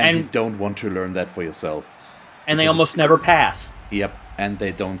 and you don't want to learn that for yourself. And they almost never pass. Yep, and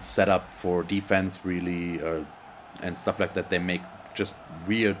they don't set up for defense really, and stuff like that. They make just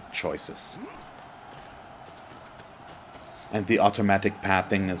weird choices. And the automatic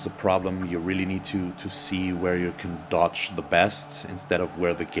pathing is a problem. You really need to see where you can dodge the best instead of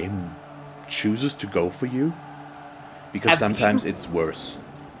where the game chooses to go for you. Because sometimes it's worse.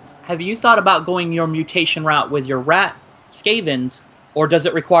 Have you thought about going your mutation route with your rat Skavens Or does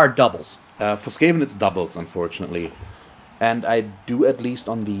it require doubles? For Skaven, it's doubles, unfortunately. And I do, at least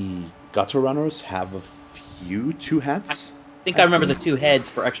on the Gutter Runners, have a few 2-heads. I think I remember the 2 heads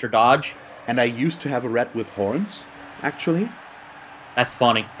for extra dodge. And I used to have a red with horns, actually. That's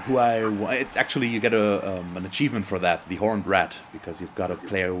funny. It's actually, you get an achievement for that, the Horned Rat, because you've got a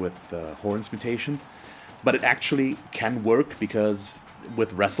player with Horns mutation. But it actually can work, because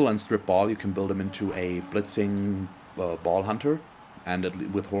with Wrestle and Strip Ball, you can build him into a blitzing ball hunter.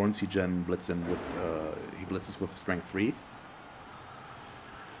 And with Horns, he blitzes with Strength 3.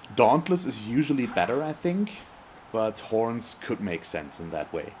 Dauntless is usually better, I think, but Horns could make sense in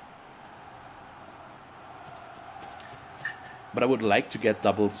that way. But I would like to get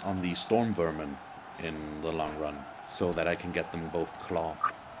doubles on the Storm Vermin in the long run, so that I can get them both Claw.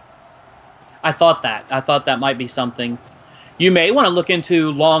 I thought that might be something. You may want to look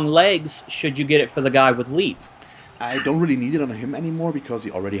into Long Legs, should you get it for the guy with Leap. I don't really need it on him anymore, because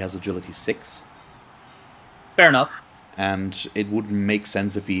he already has Agility 6. Fair enough. And it would make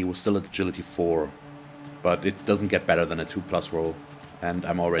sense if he was still at Agility 4. But it doesn't get better than a 2+ roll, and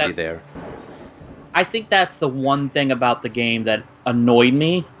I'm already there. I think that's the one thing about the game that annoyed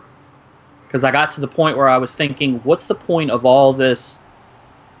me. Because I got to the point where I was thinking, what's the point of all this?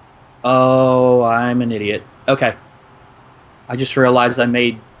 Oh, I'm an idiot. Okay. I just realized I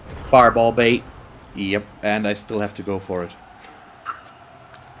made Fireball bait. Yep, and I still have to go for it.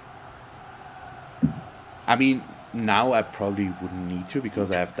 I mean, now I probably wouldn't need to,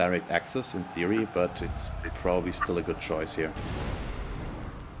 because I have direct access in theory, but it's probably still a good choice here.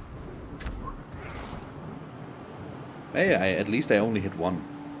 Hey, at least I only hit one.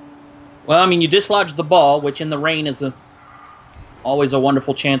 Well, I mean, you dislodged the ball, which in the rain is always a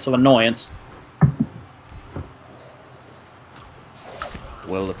wonderful chance of annoyance.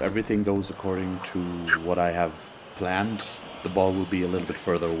 Well, if everything goes according to what I have planned, the ball will be a little bit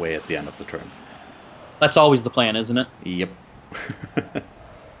further away at the end of the turn. That's always the plan, isn't it? Yep.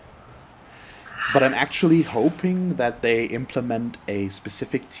 But I'm actually hoping that they implement a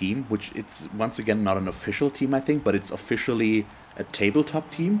specific team, which it's, once again, not an official team, I think, but it's officially a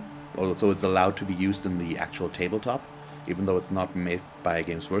tabletop team. So it's allowed to be used in the actual tabletop, even though it's not made by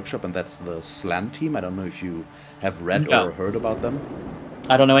Games Workshop, and that's the Slan team. I don't know if you have read or heard about them.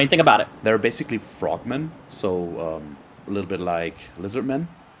 I don't know anything about it. They're basically frogmen, so a little bit like lizardmen.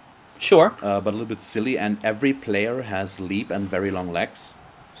 Sure. But a little bit silly, and every player has leap and very long legs,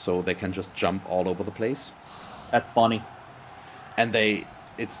 so they can just jump all over the place. That's funny. And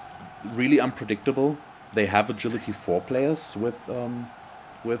it's really unpredictable. They have agility 4 players with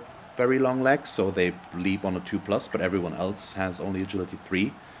very long legs, so they leap on a 2+, but everyone else has only agility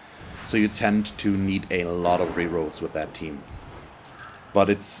 3. So you tend to need a lot of rerolls with that team. But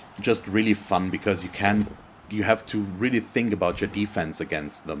it's just really fun, because you have to really think about your defense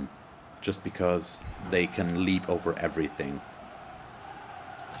against them, just because they can leap over everything.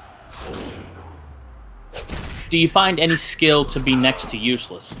 Do you find any skill to be next to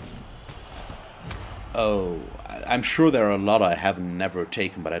useless? Oh, I'm sure there are a lot I have never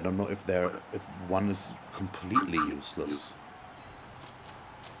taken, but I don't know if one is completely useless.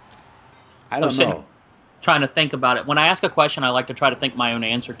 I don't know. Trying to think about it. When I ask a question, I like to try to think my own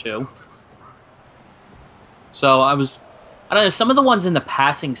answer too. So I don't know, some of the ones in the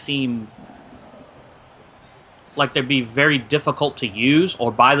passing seem like they'd be very difficult to use,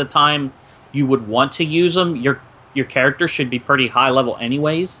 or by the time you would want to use them, your character should be pretty high level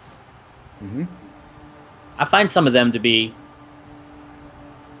anyways. Mm-hmm. I find some of them to be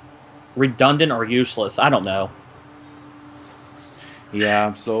redundant or useless. I don't know.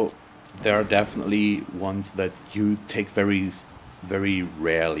 Yeah, so there are definitely ones that you take very, very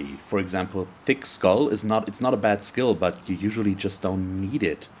rarely. For example, Thick Skull it's not a bad skill, but you usually just don't need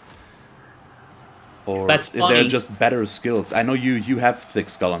it. Or That's funny. They're just better skills. I know you have Thick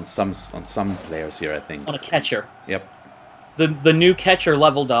Skull on some players here, I think. On a catcher. Yep. The new catcher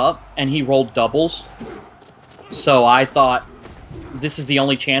leveled up, and he rolled doubles. So I thought, this is the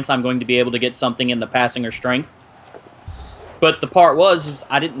only chance I'm going to be able to get something in the passing or strength. But the part was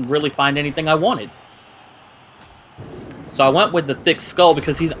I didn't really find anything I wanted. So I went with the Thick Skull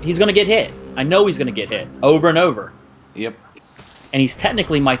because he's going to get hit. I know he's going to get hit over and over. Yep. And he's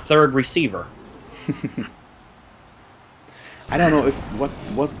technically my third receiver. I don't know if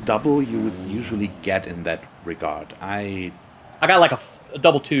what double you would usually get in that regard. I got like a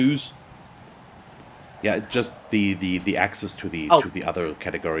double twos. Yeah, it's just the access to the other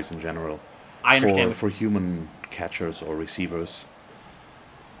categories in general. I understand. For human catchers or receivers.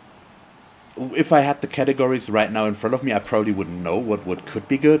 If I had the categories right now in front of me, I probably wouldn't know what could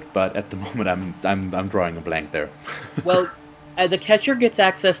be good, but at the moment I'm drawing a blank there. Well, The catcher gets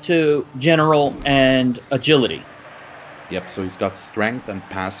access to general and agility. Yep, so he's got strength and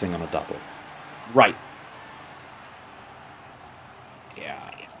passing on a double. Right. Yeah,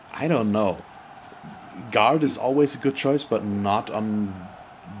 I don't know. Guard is always a good choice, but not on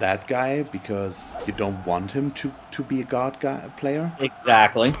that guy, because you don't want him to be a guard player.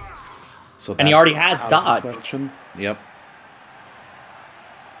 Exactly. So and he already has out of the dodge. question. Yep.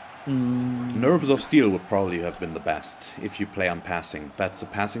 Nerves of Steel would probably have been the best if you play on passing. That's a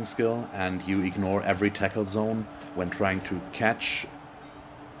passing skill, and you ignore every tackle zone when trying to catch,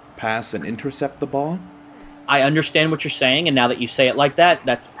 pass, and intercept the ball. I understand what you're saying, and now that you say it like that,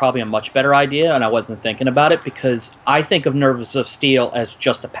 that's probably a much better idea, and I wasn't thinking about it, because I think of Nerves of Steel as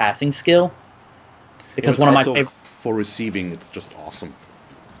just a passing skill. Because one of my favorite... For receiving, it's just awesome.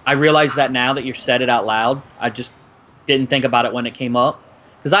 I realize that now that you said it out loud. I just didn't think about it when it came up.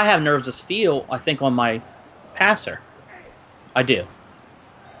 Because I have Nerves of Steel, I think, on my passer. I do.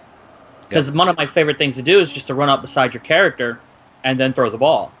 Because one of my favorite things to do is just to run up beside your character and then throw the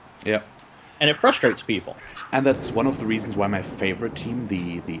ball. Yep. And it frustrates people. And that's one of the reasons why my favorite team,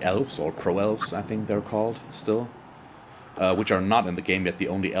 the Elves, or Pro-Elves, I think they're called still, which are not in the game yet, the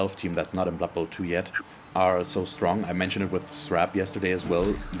only Elf team that's not in Blood Bowl 2 yet, are so strong. I mentioned it with Srap yesterday as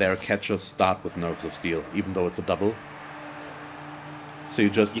well. Their catchers start with Nerves of Steel, even though it's a double. So you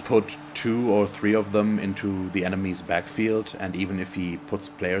just put 2 or 3 of them into the enemy's backfield, and even if he puts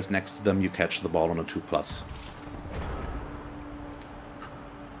players next to them, you catch the ball on a 2+.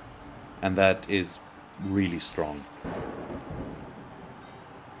 And that is really strong.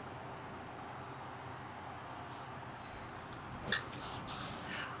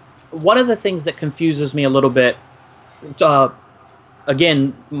 One of the things that confuses me a little bit,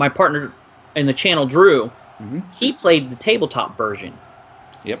 again, my partner in the channel, Drew, he played the tabletop version.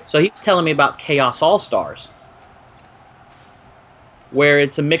 Yep. So he was telling me about Chaos All-Stars, where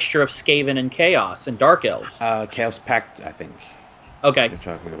it's a mixture of Skaven and Chaos and Dark Elves. Chaos Pact, I think. Okay. You're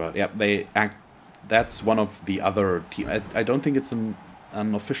talking about. Yep, that's one of the other team. I don't think it's an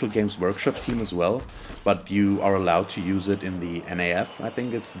official Games Workshop team as well, but you are allowed to use it in the NAF. I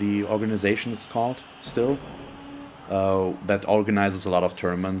think it's the organization it's called still. That organizes a lot of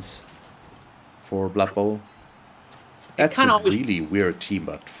tournaments for Blood Bowl. That's a really weird team,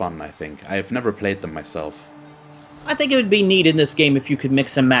 but fun, I think. I've never played them myself. I think it would be neat in this game if you could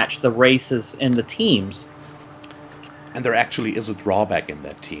mix and match the races and the teams. And there actually is a drawback in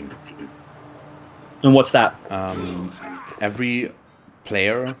that team. And what's that? Every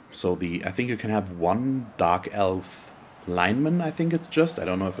player, so I think you can have 1 Dark Elf lineman, I think it's just. I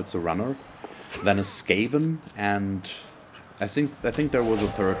don't know if it's a runner. Then a Skaven, and I think there was a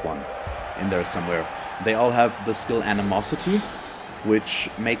 3rd one in there somewhere. They all have the skill Animosity, which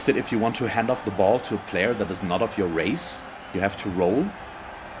makes it, if you want to hand off the ball to a player that is not of your race, you have to roll.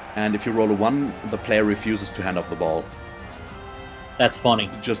 And if you roll a 1, the player refuses to hand off the ball. That's funny.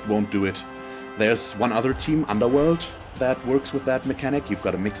 You just won't do it. There's one other team, Underworld, that works with that mechanic. You've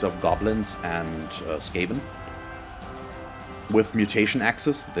got a mix of goblins and Skaven. With mutation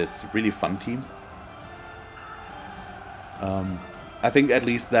access, this really fun team. I think at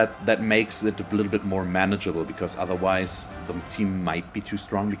least that makes it a little bit more manageable, because otherwise the team might be too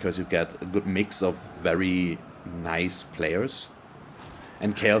strong, because you get a good mix of very nice players.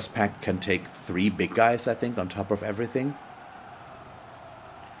 And Chaos Pact can take 3 big guys, I think, on top of everything.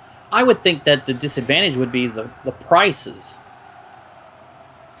 I would think that the disadvantage would be the prices.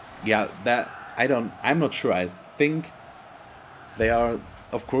 Yeah, I'm not sure. I think they are,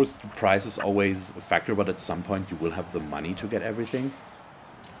 of course, the price is always a factor, but at some point you will have the money to get everything.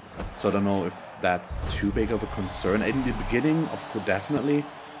 So I don't know if that's too big of a concern. In the beginning, of course, definitely,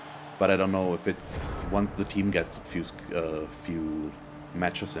 but I don't know if it's once the team gets a few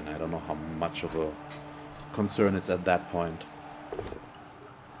matches in. I don't know how much of a concern it's at that point.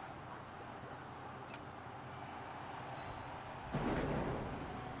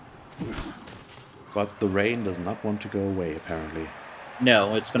 But the rain does not want to go away, apparently.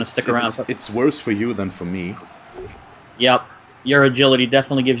 No, it's going to stick around. It's worse for you than for me. Yep. Your agility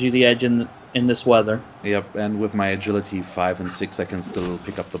definitely gives you the edge in this weather. Yep, and with my agility 5 and 6, I can still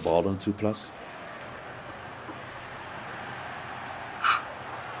pick up the ball on 2+.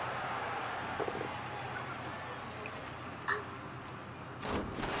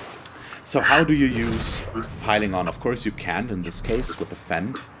 So how do you use piling on? Of course you can in this case with the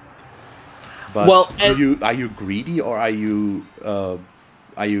fend. But are you greedy, or are you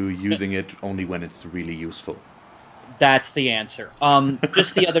using it only when it's really useful? That's the answer.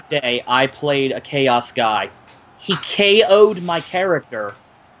 Just the other day, I played a Chaos guy. He KO'd my character,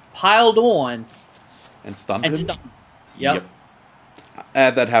 piled on, and stunned him. Yep.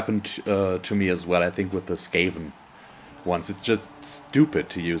 That happened to me as well, I think, with the Skaven once. It's just stupid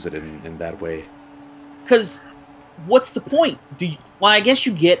to use it in that way. Because what's the point? Well, I guess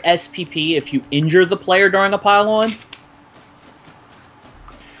you get SPP if you injure the player during a pylon.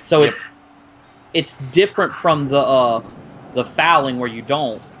 So Yep. it's different from the fouling where you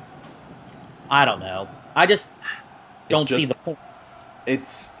don't. I don't know. I just don't see the point.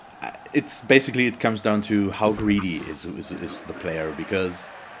 It's basically, it comes down to how greedy is the player, because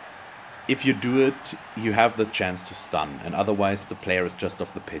if you do it, you have the chance to stun, and otherwise the player is just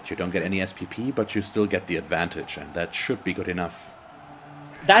off the pitch. You don't get any SPP, but you still get the advantage, and that should be good enough.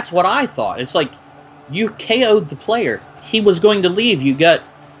 That's what I thought. It's like you KO'd the player. He was going to leave. You got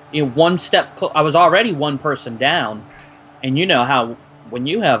one step. I was already one person down, and you know how when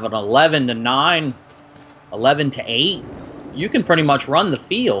you have an 11-9, 11-8, you can pretty much run the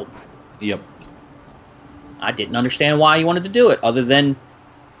field. Yep. I didn't understand why you wanted to do it, other than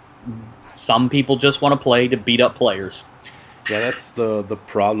some people just want to play to beat up players. Yeah, that's the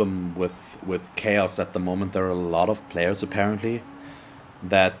problem with Chaos at the moment. There are a lot of players, apparently,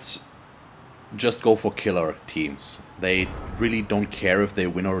 that just go for killer teams. They really don't care if they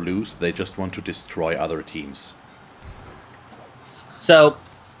win or lose. They just want to destroy other teams. So,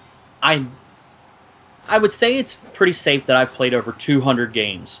 I would say it's pretty safe that I've played over 200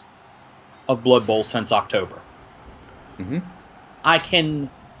 games of Blood Bowl since October. Mm-hmm. I can,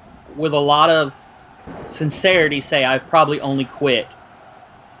 with a lot of sincerity, say I've probably only quit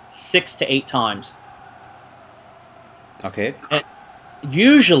 6 to 8 times. Okay. And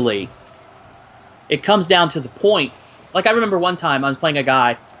usually, it comes down to the point. Like, I remember one time I was playing a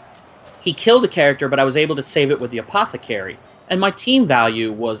guy. He killed a character, but I was able to save it with the Apothecary. And my team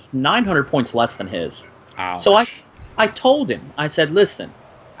value was 900 points less than his. Ouch. So I told him, I said, listen,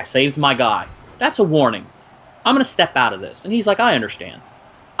 I saved my guy. That's a warning. I'm going to step out of this. And he's like, I understand.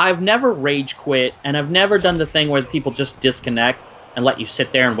 I've never rage quit, and I've never done the thing where people just disconnect and let you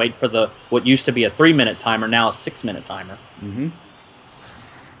sit there and wait for what used to be a 3-minute timer, now a 6-minute timer. Mm-hmm.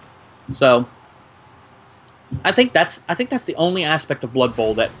 So I think that's the only aspect of Blood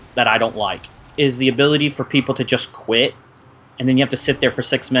Bowl that I don't like, is the ability for people to just quit, and then you have to sit there for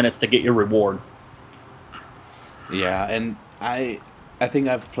 6 minutes to get your reward. Yeah, and I think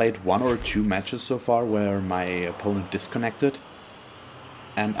I've played 1 or 2 matches so far where my opponent disconnected,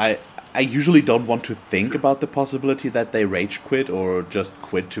 and I usually don't want to think about the possibility that they rage quit or just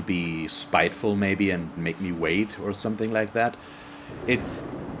quit to be spiteful maybe and make me wait or something like that. It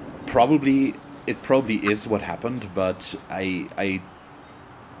probably is what happened, but I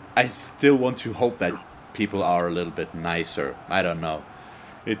still want to hope that people are a little bit nicer. I don't know.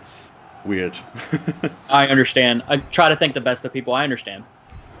 It's weird. I understand. I try to think the best of people. I understand.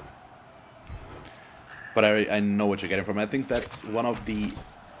 But I know what you're getting from. I think that's one of the...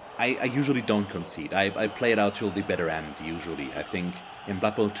 I usually don't concede. I play it out till the bitter end, usually. I think in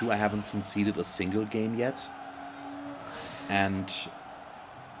Blood Bowl 2 I haven't conceded a single game yet. And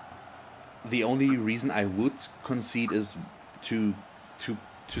the only reason I would concede is to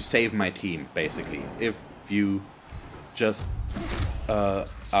save my team, basically. If you just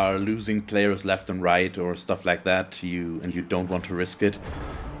are losing players left and right or stuff like that, and you don't want to risk it,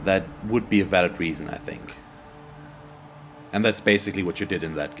 that would be a valid reason, I think. And that's basically what you did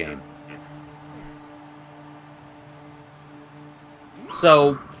in that game.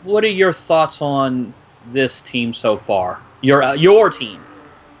 So, what are your thoughts on this team so far? Your team.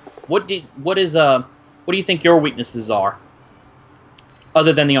 What do you think your weaknesses are,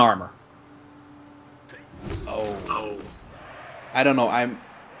 other than the armor? Oh, I don't know.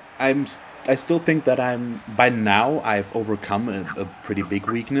 I still think that by now I've overcome a pretty big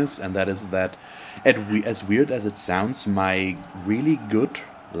weakness, and that is that, as weird as it sounds, my really good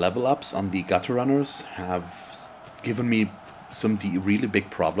level ups on the gutter runners have given me some really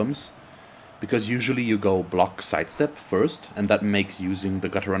big problems. Because usually you go block sidestep first, and that makes using the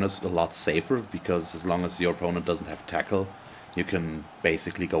gutter runners a lot safer, because as long as your opponent doesn't have tackle, you can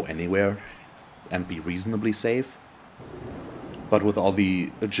basically go anywhere and be reasonably safe. But with all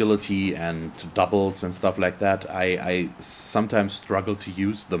the agility and doubles and stuff like that, I sometimes struggle to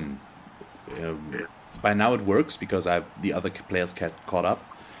use them. By now it works, because the other players get caught up,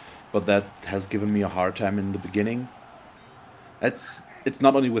 but that has given me a hard time in the beginning. It's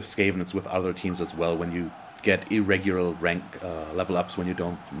not only with Skaven, it's with other teams as well, when you get irregular rank level ups when you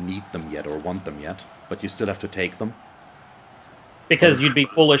don't need them yet or want them yet, but you still have to take them. Because you'd be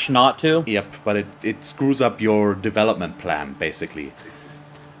foolish not to? Yep, but it screws up your development plan, basically.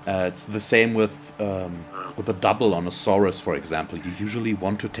 It's the same with a double on a Saurus, for example. You usually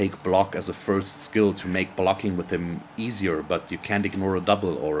want to take block as a first skill to make blocking with him easier, but you can't ignore a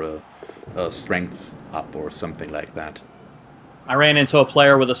double or a strength up or something like that. I ran into a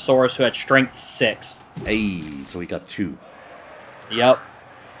player with a Saurus who had strength 6. Hey, so he got 2. Yep.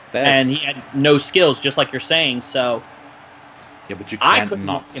 That, And he had no skills, just like you're saying, so... yeah, but you I can't couldn't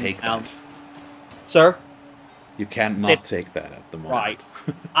not knock him take down. that. Sir? You can't not take that at the moment. Right.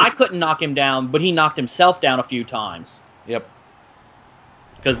 I couldn't knock him down, but he knocked himself down a few times. Yep.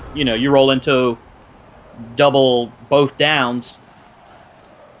 Because, you know, you roll into double both downs.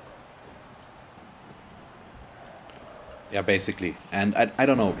 Yeah, basically. And I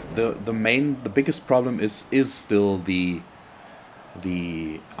don't know. The biggest problem is still the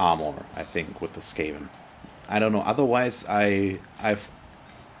armor, I think, with the Skaven. I don't know. Otherwise, I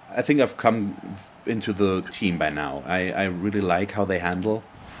think I've come into the team by now. I really like how they handle,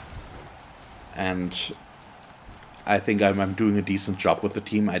 and I think I'm doing a decent job with the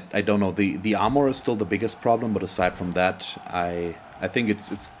team. I don't know. The armor is still the biggest problem, but aside from that, I think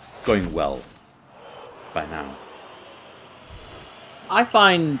it's going well by now. I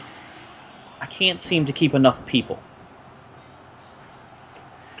find I can't seem to keep enough people.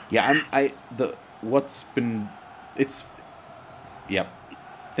 Yeah, yep.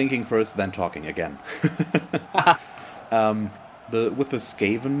 Thinking first, then talking again. With the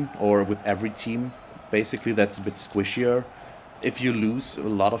Skaven, or with every team, basically that's a bit squishier. If you lose a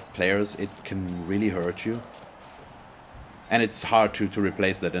lot of players, it can really hurt you. And it's hard to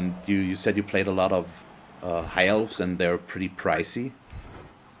replace that. And you said you played a lot of High Elves, and they're pretty pricey.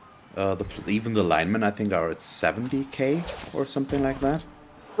 Even the linemen, I think, are at 70k or something like that.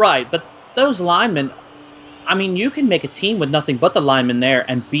 Right, but those linemen, I mean, you can make a team with nothing but the linemen there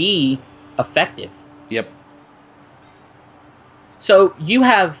and be effective. Yep. So you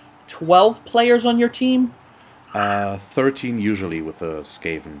have 12 players on your team? 13 usually with a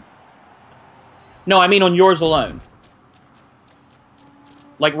Skaven. No, I mean on yours alone.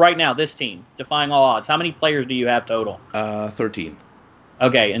 Like right now, this team, defying all odds. How many players do you have total? 13.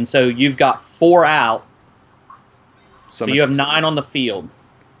 Okay, and so you've got 4 out. So you have 9 on the field.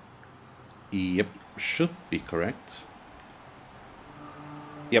 Yep, should be correct.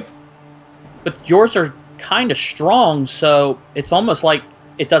 Yep. But yours are kind of strong, so it's almost like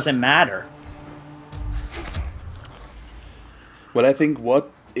it doesn't matter. Well, I think what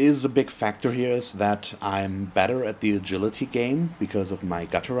is a big factor here is that I'm better at the agility game because of my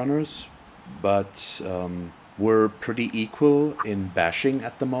gutter runners, but we're pretty equal in bashing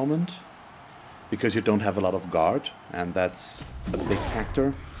at the moment because you don't have a lot of guard, and that's a big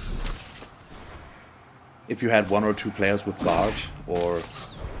factor. If you had 1 or 2 players with guard or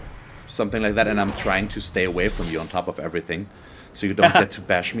something like that, and I'm trying to stay away from you on top of everything, so you don't get to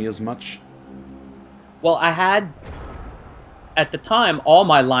bash me as much. Well, I had, at the time, all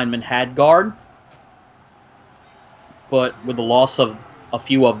my linemen had guard, but with the loss of a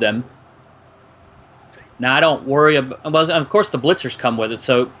few of them, now I don't worry about. Well, of course, the blitzers come with it.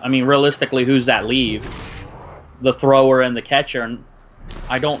 So, I mean, realistically, who's that leave? The thrower and the catcher, and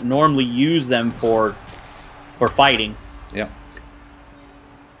I don't normally use them for fighting. Yeah.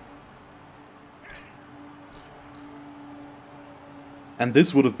 And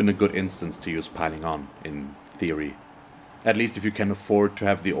this would have been a good instance to use piling on, in theory. At least if you can afford to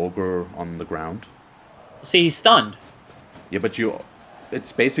have the ogre on the ground. See, he's stunned. Yeah, but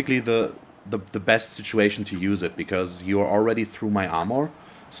it's basically the best situation to use it, because you are already through my armor,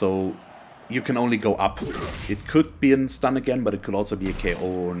 so you can only go up. It could be a stun again, but it could also be a KO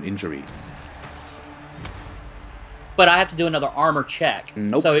or an injury. But I have to do another armor check.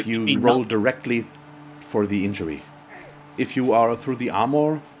 Nope, so you roll directly for the injury. If you are through the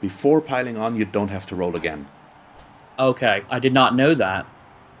armor before piling on, you don't have to roll again. Okay, I did not know that.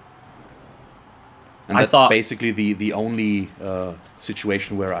 And that's basically the only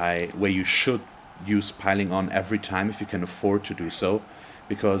situation where you should use piling on every time if you can afford to do so,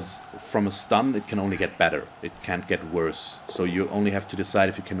 because from a stun it can only get better. It can't get worse. So you only have to decide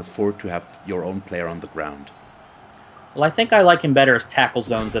if you can afford to have your own player on the ground. Well, I think I like him better as tackle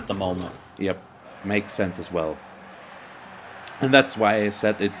zones at the moment. Yep, makes sense as well. And that's why I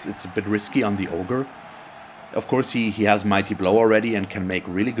said it's a bit risky on the ogre. Of course, he has Mighty Blow already and can make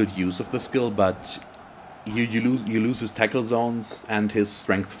really good use of the skill, but you lose his tackle zones and his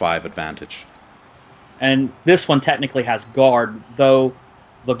Strength 5 advantage. And this one technically has guard, though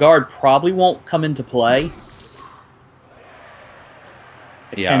the guard probably won't come into play.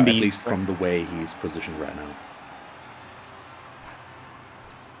 Yeah, at least from the way he's positioned right now.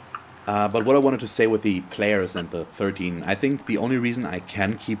 But what I wanted to say with the players and the 13, I think the only reason I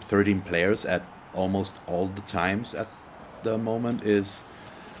can keep 13 players at almost all the times at the moment is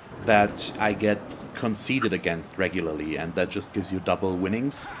that I get conceded against regularly, and that just gives you double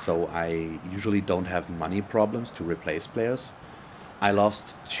winnings, so I usually don't have money problems to replace players. I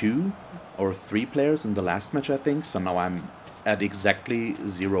lost 2 or 3 players in the last match, I think, so now I'm at exactly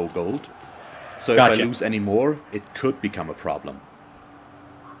 0 gold. So if I Gotcha. lose any more, it could become a problem.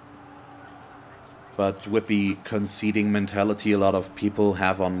 But with the conceding mentality a lot of people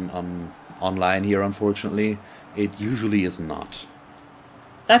have on online here, unfortunately, it usually is not.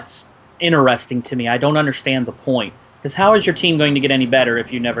 That's interesting to me. I don't understand the point. Because how is your team going to get any better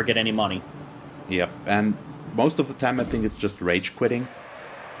if you never get any money? Yep, and most of the time I think it's just rage quitting.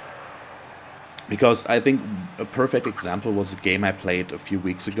 Because I think a perfect example was a game I played a few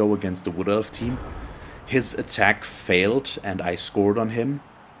weeks ago against the Wood Elf team. His attack failed and I scored on him,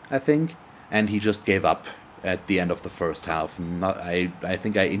 I think, and he just gave up at the end of the first half. I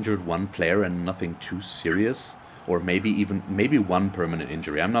think I injured 1 player and nothing too serious, or maybe 1 permanent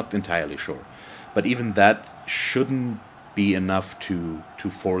injury. I'm not entirely sure, but even that shouldn't be enough to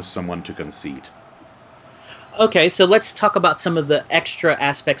force someone to concede. Okay, so let's talk about some of the extra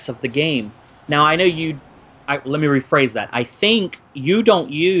aspects of the game. Now, I know you. Let me rephrase that. I think you don't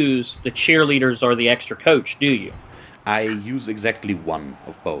use the cheerleaders or the extra coach, do you? I use exactly one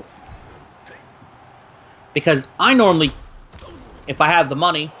of both. Because I normally, if I have the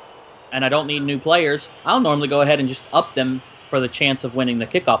money and I don't need new players, I'll normally go ahead and just up them for the chance of winning the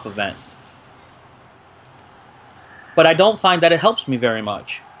kickoff events. But I don't find that it helps me very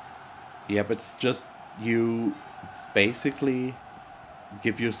much. Yeah, but it's just you basically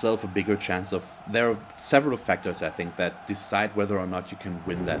give yourself a bigger chance of. There are several factors I think that decide whether or not you can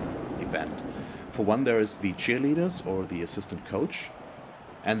win that event. For one, there is the cheerleaders or the assistant coach,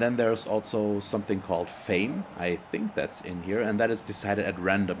 and then there's also something called fame. I think that's in here, and that is decided at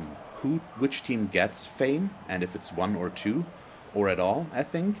random. Which team gets fame, and if it's 1 or 2, or at all, I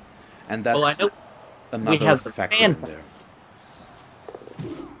think, and Well, I that's know we another have the factor fan. in there.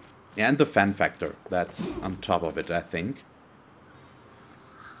 Yeah, and the fan factor, that's on top of it, I think.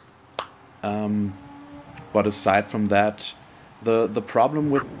 But aside from that, the problem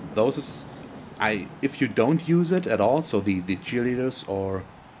with those is, if you don't use it at all, so the cheerleaders or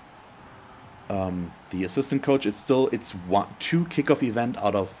the assistant coach, it's 2 kickoff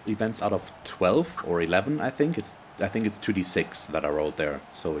events out of 12 or 11. I think it's 2d6 that are rolled there,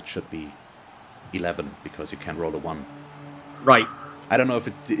 so it should be 11 because you can roll a 1. Right. I don't know if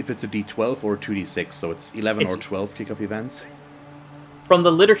it's a d12 or 2d6, so it's 11 or It's 12 kickoff events. from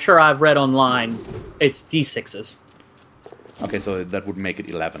the literature I've read online, it's D6s. Okay, so that would make it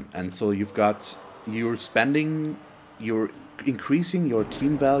 11. And so you're increasing your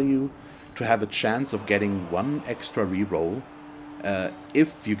team value to have a chance of getting 1 extra reroll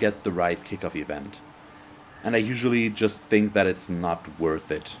if you get the right kickoff event. And I usually just think that it's not worth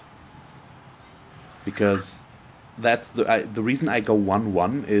it. Because that's the reason I go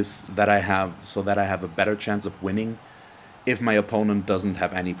 1-1 is that I have a better chance of winning if my opponent doesn't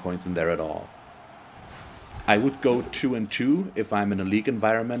have any points in there at all. I would go 2-2 if I'm in a league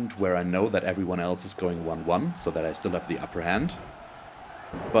environment where I know that everyone else is going 1-1, so that I still have the upper hand.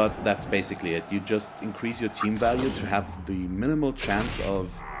 But that's basically it. You just increase your team value to have the minimal chance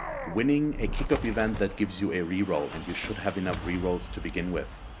of winning a kickoff event that gives you a reroll, and you should have enough rerolls to begin with.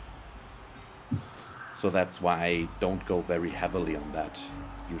 So that's why I don't go very heavily on that,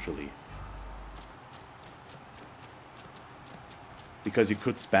 usually. Because you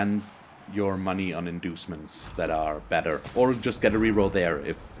could spend your money on inducements that are better, or just get a reroll there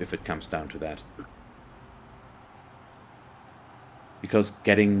if it comes down to that. Because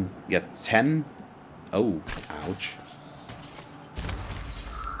getting 10, oh, ouch.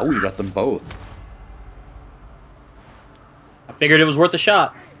 Oh, you got them both. I figured it was worth a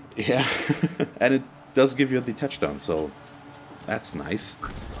shot. Yeah, and it does give you the touchdown, so that's nice.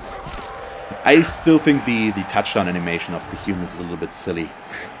 I still think the touchdown animation of the humans is a little bit silly.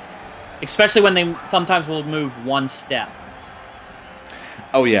 Especially when they sometimes will move 1 step.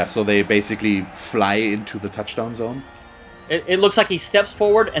 Oh yeah, so they basically fly into the touchdown zone. It looks like he steps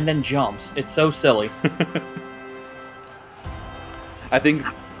forward and then jumps. It's so silly. I think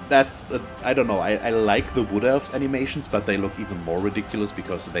I don't know, I like the Wood Elves animations, but they look even more ridiculous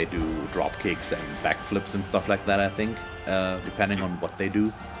because they do drop kicks and backflips and stuff like that, I think, depending on what they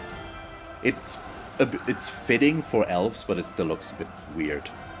do. It's fitting for elves, but it still looks a bit weird.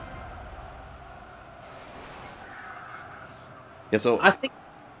 Yeah, so I think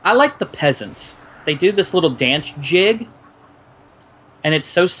I like the peasants. They do this little dance jig. And it's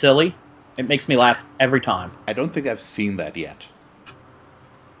so silly. It makes me laugh every time. I don't think I've seen that yet.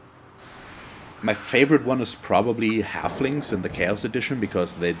 My favorite one is probably Halflings in the Chaos Edition,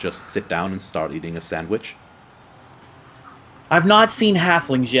 because they just sit down and start eating a sandwich. I've not seen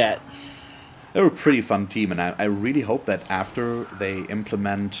Halflings yet. They're a pretty fun team, and I really hope that after they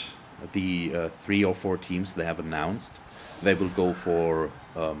implement the 3 or 4 teams they have announced, they will go for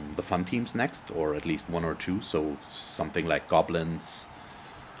the fun teams next, or at least 1 or 2, so something like Goblins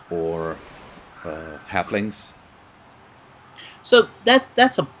or Halflings. So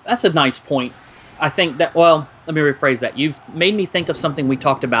that's a nice point. I think that, well, let me rephrase that. You've made me think of something we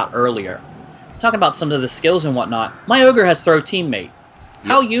talked about earlier. Talking about some of the skills and whatnot. My ogre has throw teammate.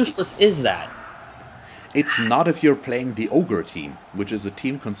 How useless is that? It's not if you're playing the ogre team, which is a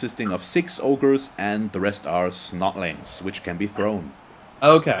team consisting of 6 ogres and the rest are snotlings, which can be thrown.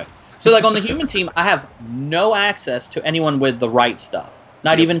 Okay. So like on the human team, I have no access to anyone with the right stuff.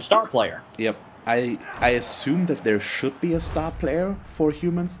 Not even star player. Yep. I assume that there should be a star player for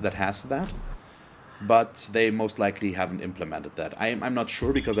humans that has that, but they most likely haven't implemented that. I'm not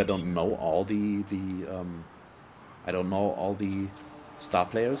sure, because I don't know all the star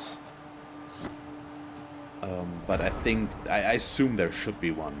players. But I assume there should be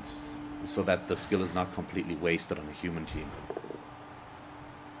ones, so that the skill is not completely wasted on a human team.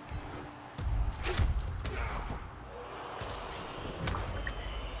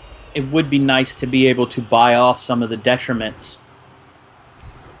 It would be nice to be able to buy off some of the detriments.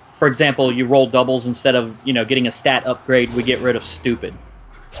 For example, you roll doubles instead of, getting a stat upgrade, we get rid of stupid.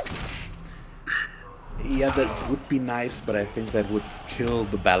 Yeah, that would be nice, but I think that would kill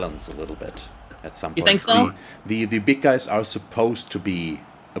the balance a little bit at some point. You think so? The big guys are supposed to be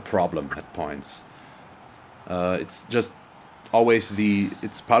a problem at points. It's just always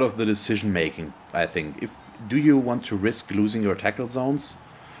it's part of the decision making, I think. Do you want to risk losing your tackle zones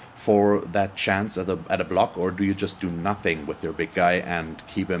for that chance at a block, or do you just do nothing with your big guy and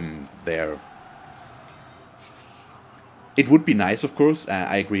keep him there? It would be nice, of course.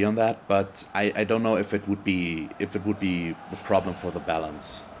 I agree on that, but I don't know if it would be a problem for the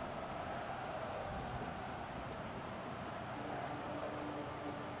balance.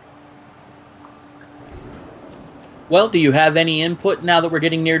 Well, do you have any input now that we're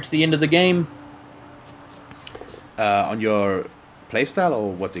getting near to the end of the game? On your playstyle,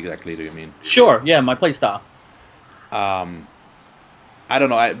 or what exactly do you mean? Sure, yeah, my playstyle. I don't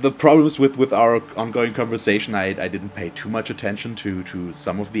know. The problems with our ongoing conversation, I didn't pay too much attention to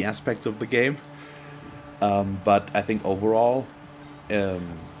some of the aspects of the game. But I think overall,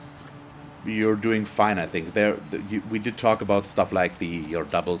 you're doing fine. I think we did talk about stuff like your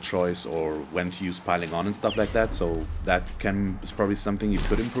double choice, or when to use piling on and stuff like that. So that is probably something you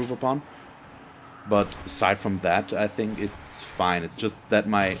could improve upon. But aside from that, I think it's fine. It's just that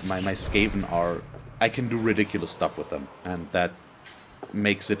my Skaven I can do ridiculous stuff with them, and that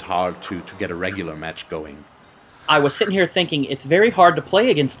makes it hard to get a regular match going. I was sitting here thinking it's very hard to play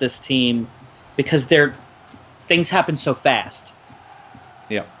against this team because things happen so fast.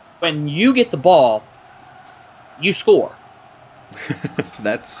 Yeah. When you get the ball, you score.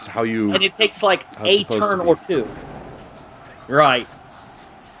 That's how you... And it takes like a turn or two. Right.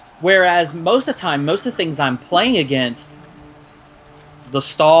 Whereas most of the time, most of the things I'm playing against, the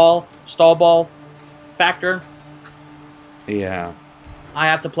stall ball factor. Yeah. I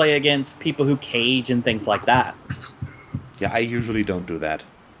have to play against people who cage and things like that. Yeah, I usually don't do that.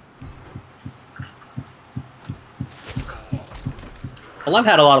 Well, I've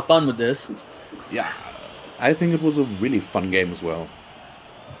had a lot of fun with this. Yeah, I think it was a really fun game as well.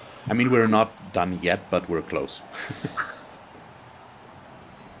 I mean, we're not done yet, but we're close.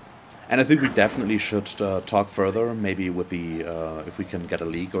 And I think we definitely should talk further, maybe with if we can get a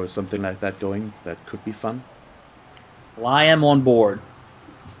league or something like that going. That could be fun. Well, I am on board.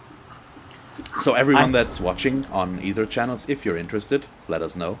 So everyone that's watching on either channels, if you're interested, let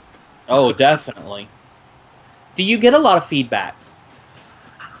us know. Oh, definitely. Do you get a lot of feedback?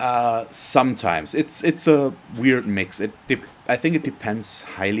 Sometimes. It's a weird mix. I think it depends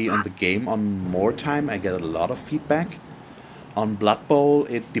highly on the game. On More Time, I get a lot of feedback. On Blood Bowl,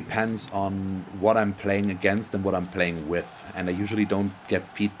 it depends on what I'm playing against and what I'm playing with. And I usually don't get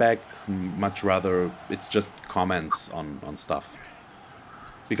feedback. Much rather, it's just comments on stuff.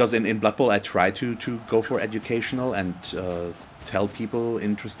 Because in Blood Bowl, I try to go for educational and tell people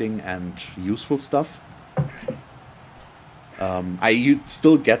interesting and useful stuff. I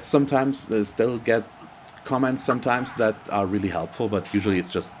still get comments sometimes that are really helpful, but usually it's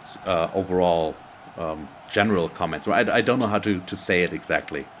just overall general comments. I don't know how to say it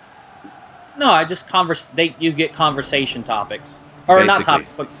exactly. No, I just you get conversation topics. Or not topics,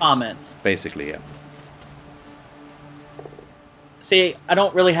 but comments. Basically, yeah. See, I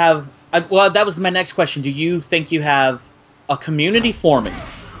don't really have... well, that was my next question. Do you think you have a community forming?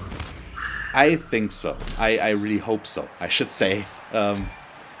 I think so. I really hope so, I should say.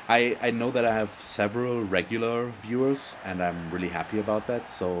 I know that I have several regular viewers, and I'm really happy about that,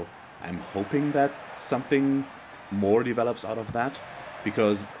 so I'm hoping that something more develops out of that,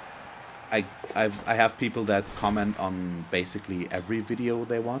 because I have people that comment on basically every video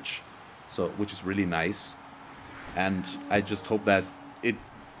they watch, so which is really nice, and I just hope that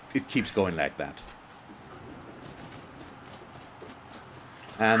it keeps going like that.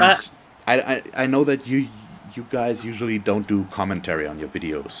 And I know that you guys usually don't do commentary on your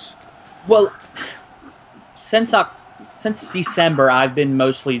videos. Well, since December, I've been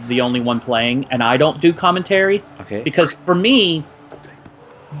mostly the only one playing, and I don't do commentary. Okay. Because for me,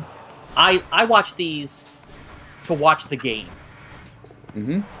 I watch these to watch the game.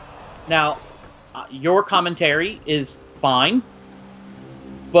 Mm-hmm. Now, your commentary is fine,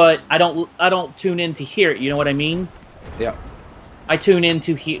 but I don't tune in to hear it. You know what I mean? Yeah. I tune in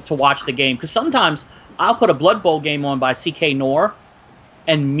to watch the game, because sometimes I'll put a Blood Bowl game on by CK Nor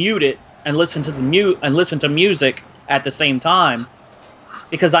and mute it and listen to music at the same time,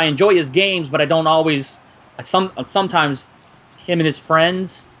 because I enjoy his games, but I don't always. Sometimes him and his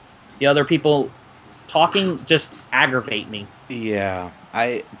friends, the other people talking, just aggravate me. Yeah,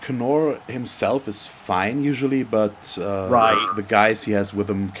 Knorr himself is fine usually, but Right. the guys he has with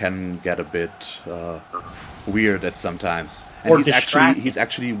him can get a bit weird at sometimes. And Or he's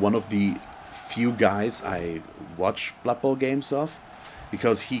actually one of the few guys I watch Blood Bowl games of,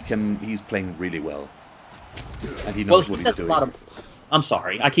 because he's playing really well, and he knows what he's doing. I'm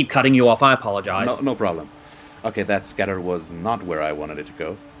sorry, I keep cutting you off. I apologize. No problem. Okay, that scatter was not where I wanted it to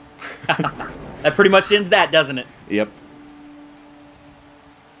go. That pretty much ends that, doesn't it? Yep.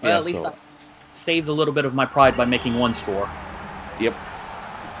 Well, at least I saved a little bit of my pride by making one score. Yep.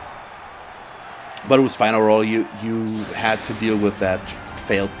 But it was fine overall. You had to deal with that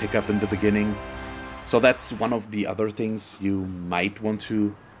failed pickup in the beginning. So that's one of the other things you might want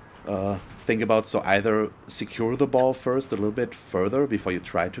to think about. So either secure the ball first a little bit further before you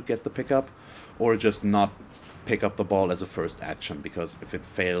try to get the pickup, or just not pick up the ball as a first action, because if it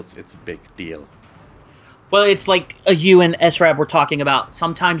fails, it's a big deal. Well, it's like you and SRAB were talking about.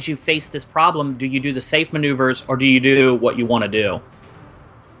 Sometimes you face this problem. Do you do the safe maneuvers, or do you do what you want to do?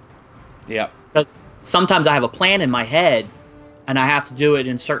 Yeah. But sometimes I have a plan in my head, and I have to do it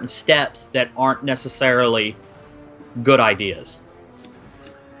in certain steps that aren't necessarily good ideas.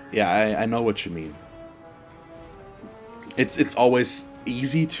 Yeah, I know what you mean. It's always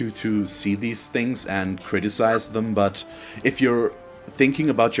easy to see these things and criticize them, but if you're thinking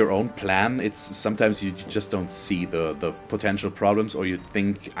about your own plan, it's sometimes you just don't see the potential problems, or you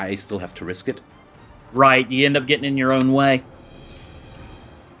think, I still have to risk it. Right, you end up getting in your own way.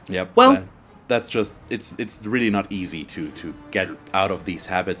 Yep. Well, that's just it's really not easy to get out of these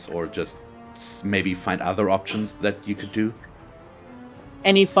habits, or just maybe find other options that you could do.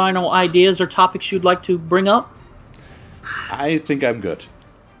 Any final ideas or topics you'd like to bring up? I think I'm good.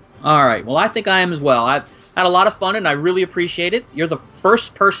 All right. Well, I think I am as well. I've had a lot of fun, and I really appreciate it. You're the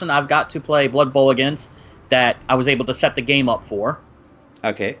first person I've got to play Blood Bowl against that I was able to set the game up for.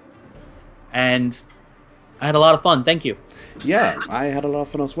 Okay. And I had a lot of fun. Thank you. Yeah, I had a lot of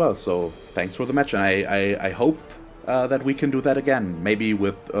fun as well. So thanks for the match, and I hope that we can do that again. Maybe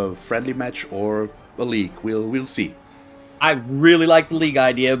with a friendly match or a league. We'll see. I really like the league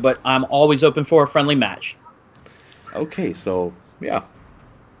idea, but I'm always open for a friendly match. Okay, so yeah.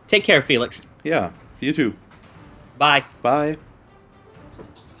 Take care, Felix. Yeah, you too. Bye. Bye.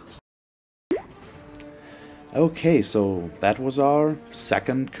 Okay, so that was our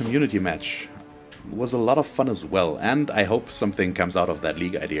second community match. It was a lot of fun as well, and I hope something comes out of that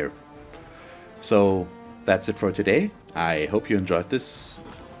league idea. So that's it for today. I hope you enjoyed this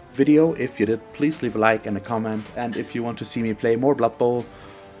video. If you did, please leave a like and a comment, and if you want to see me play more Blood Bowl,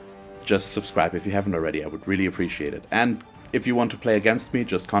 just subscribe if you haven't already. I would really appreciate it. And if you want to play against me,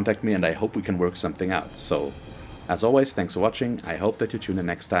 just contact me, and I hope we can work something out. So, as always, thanks for watching. I hope that you tune in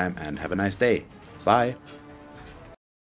next time, and have a nice day. Bye.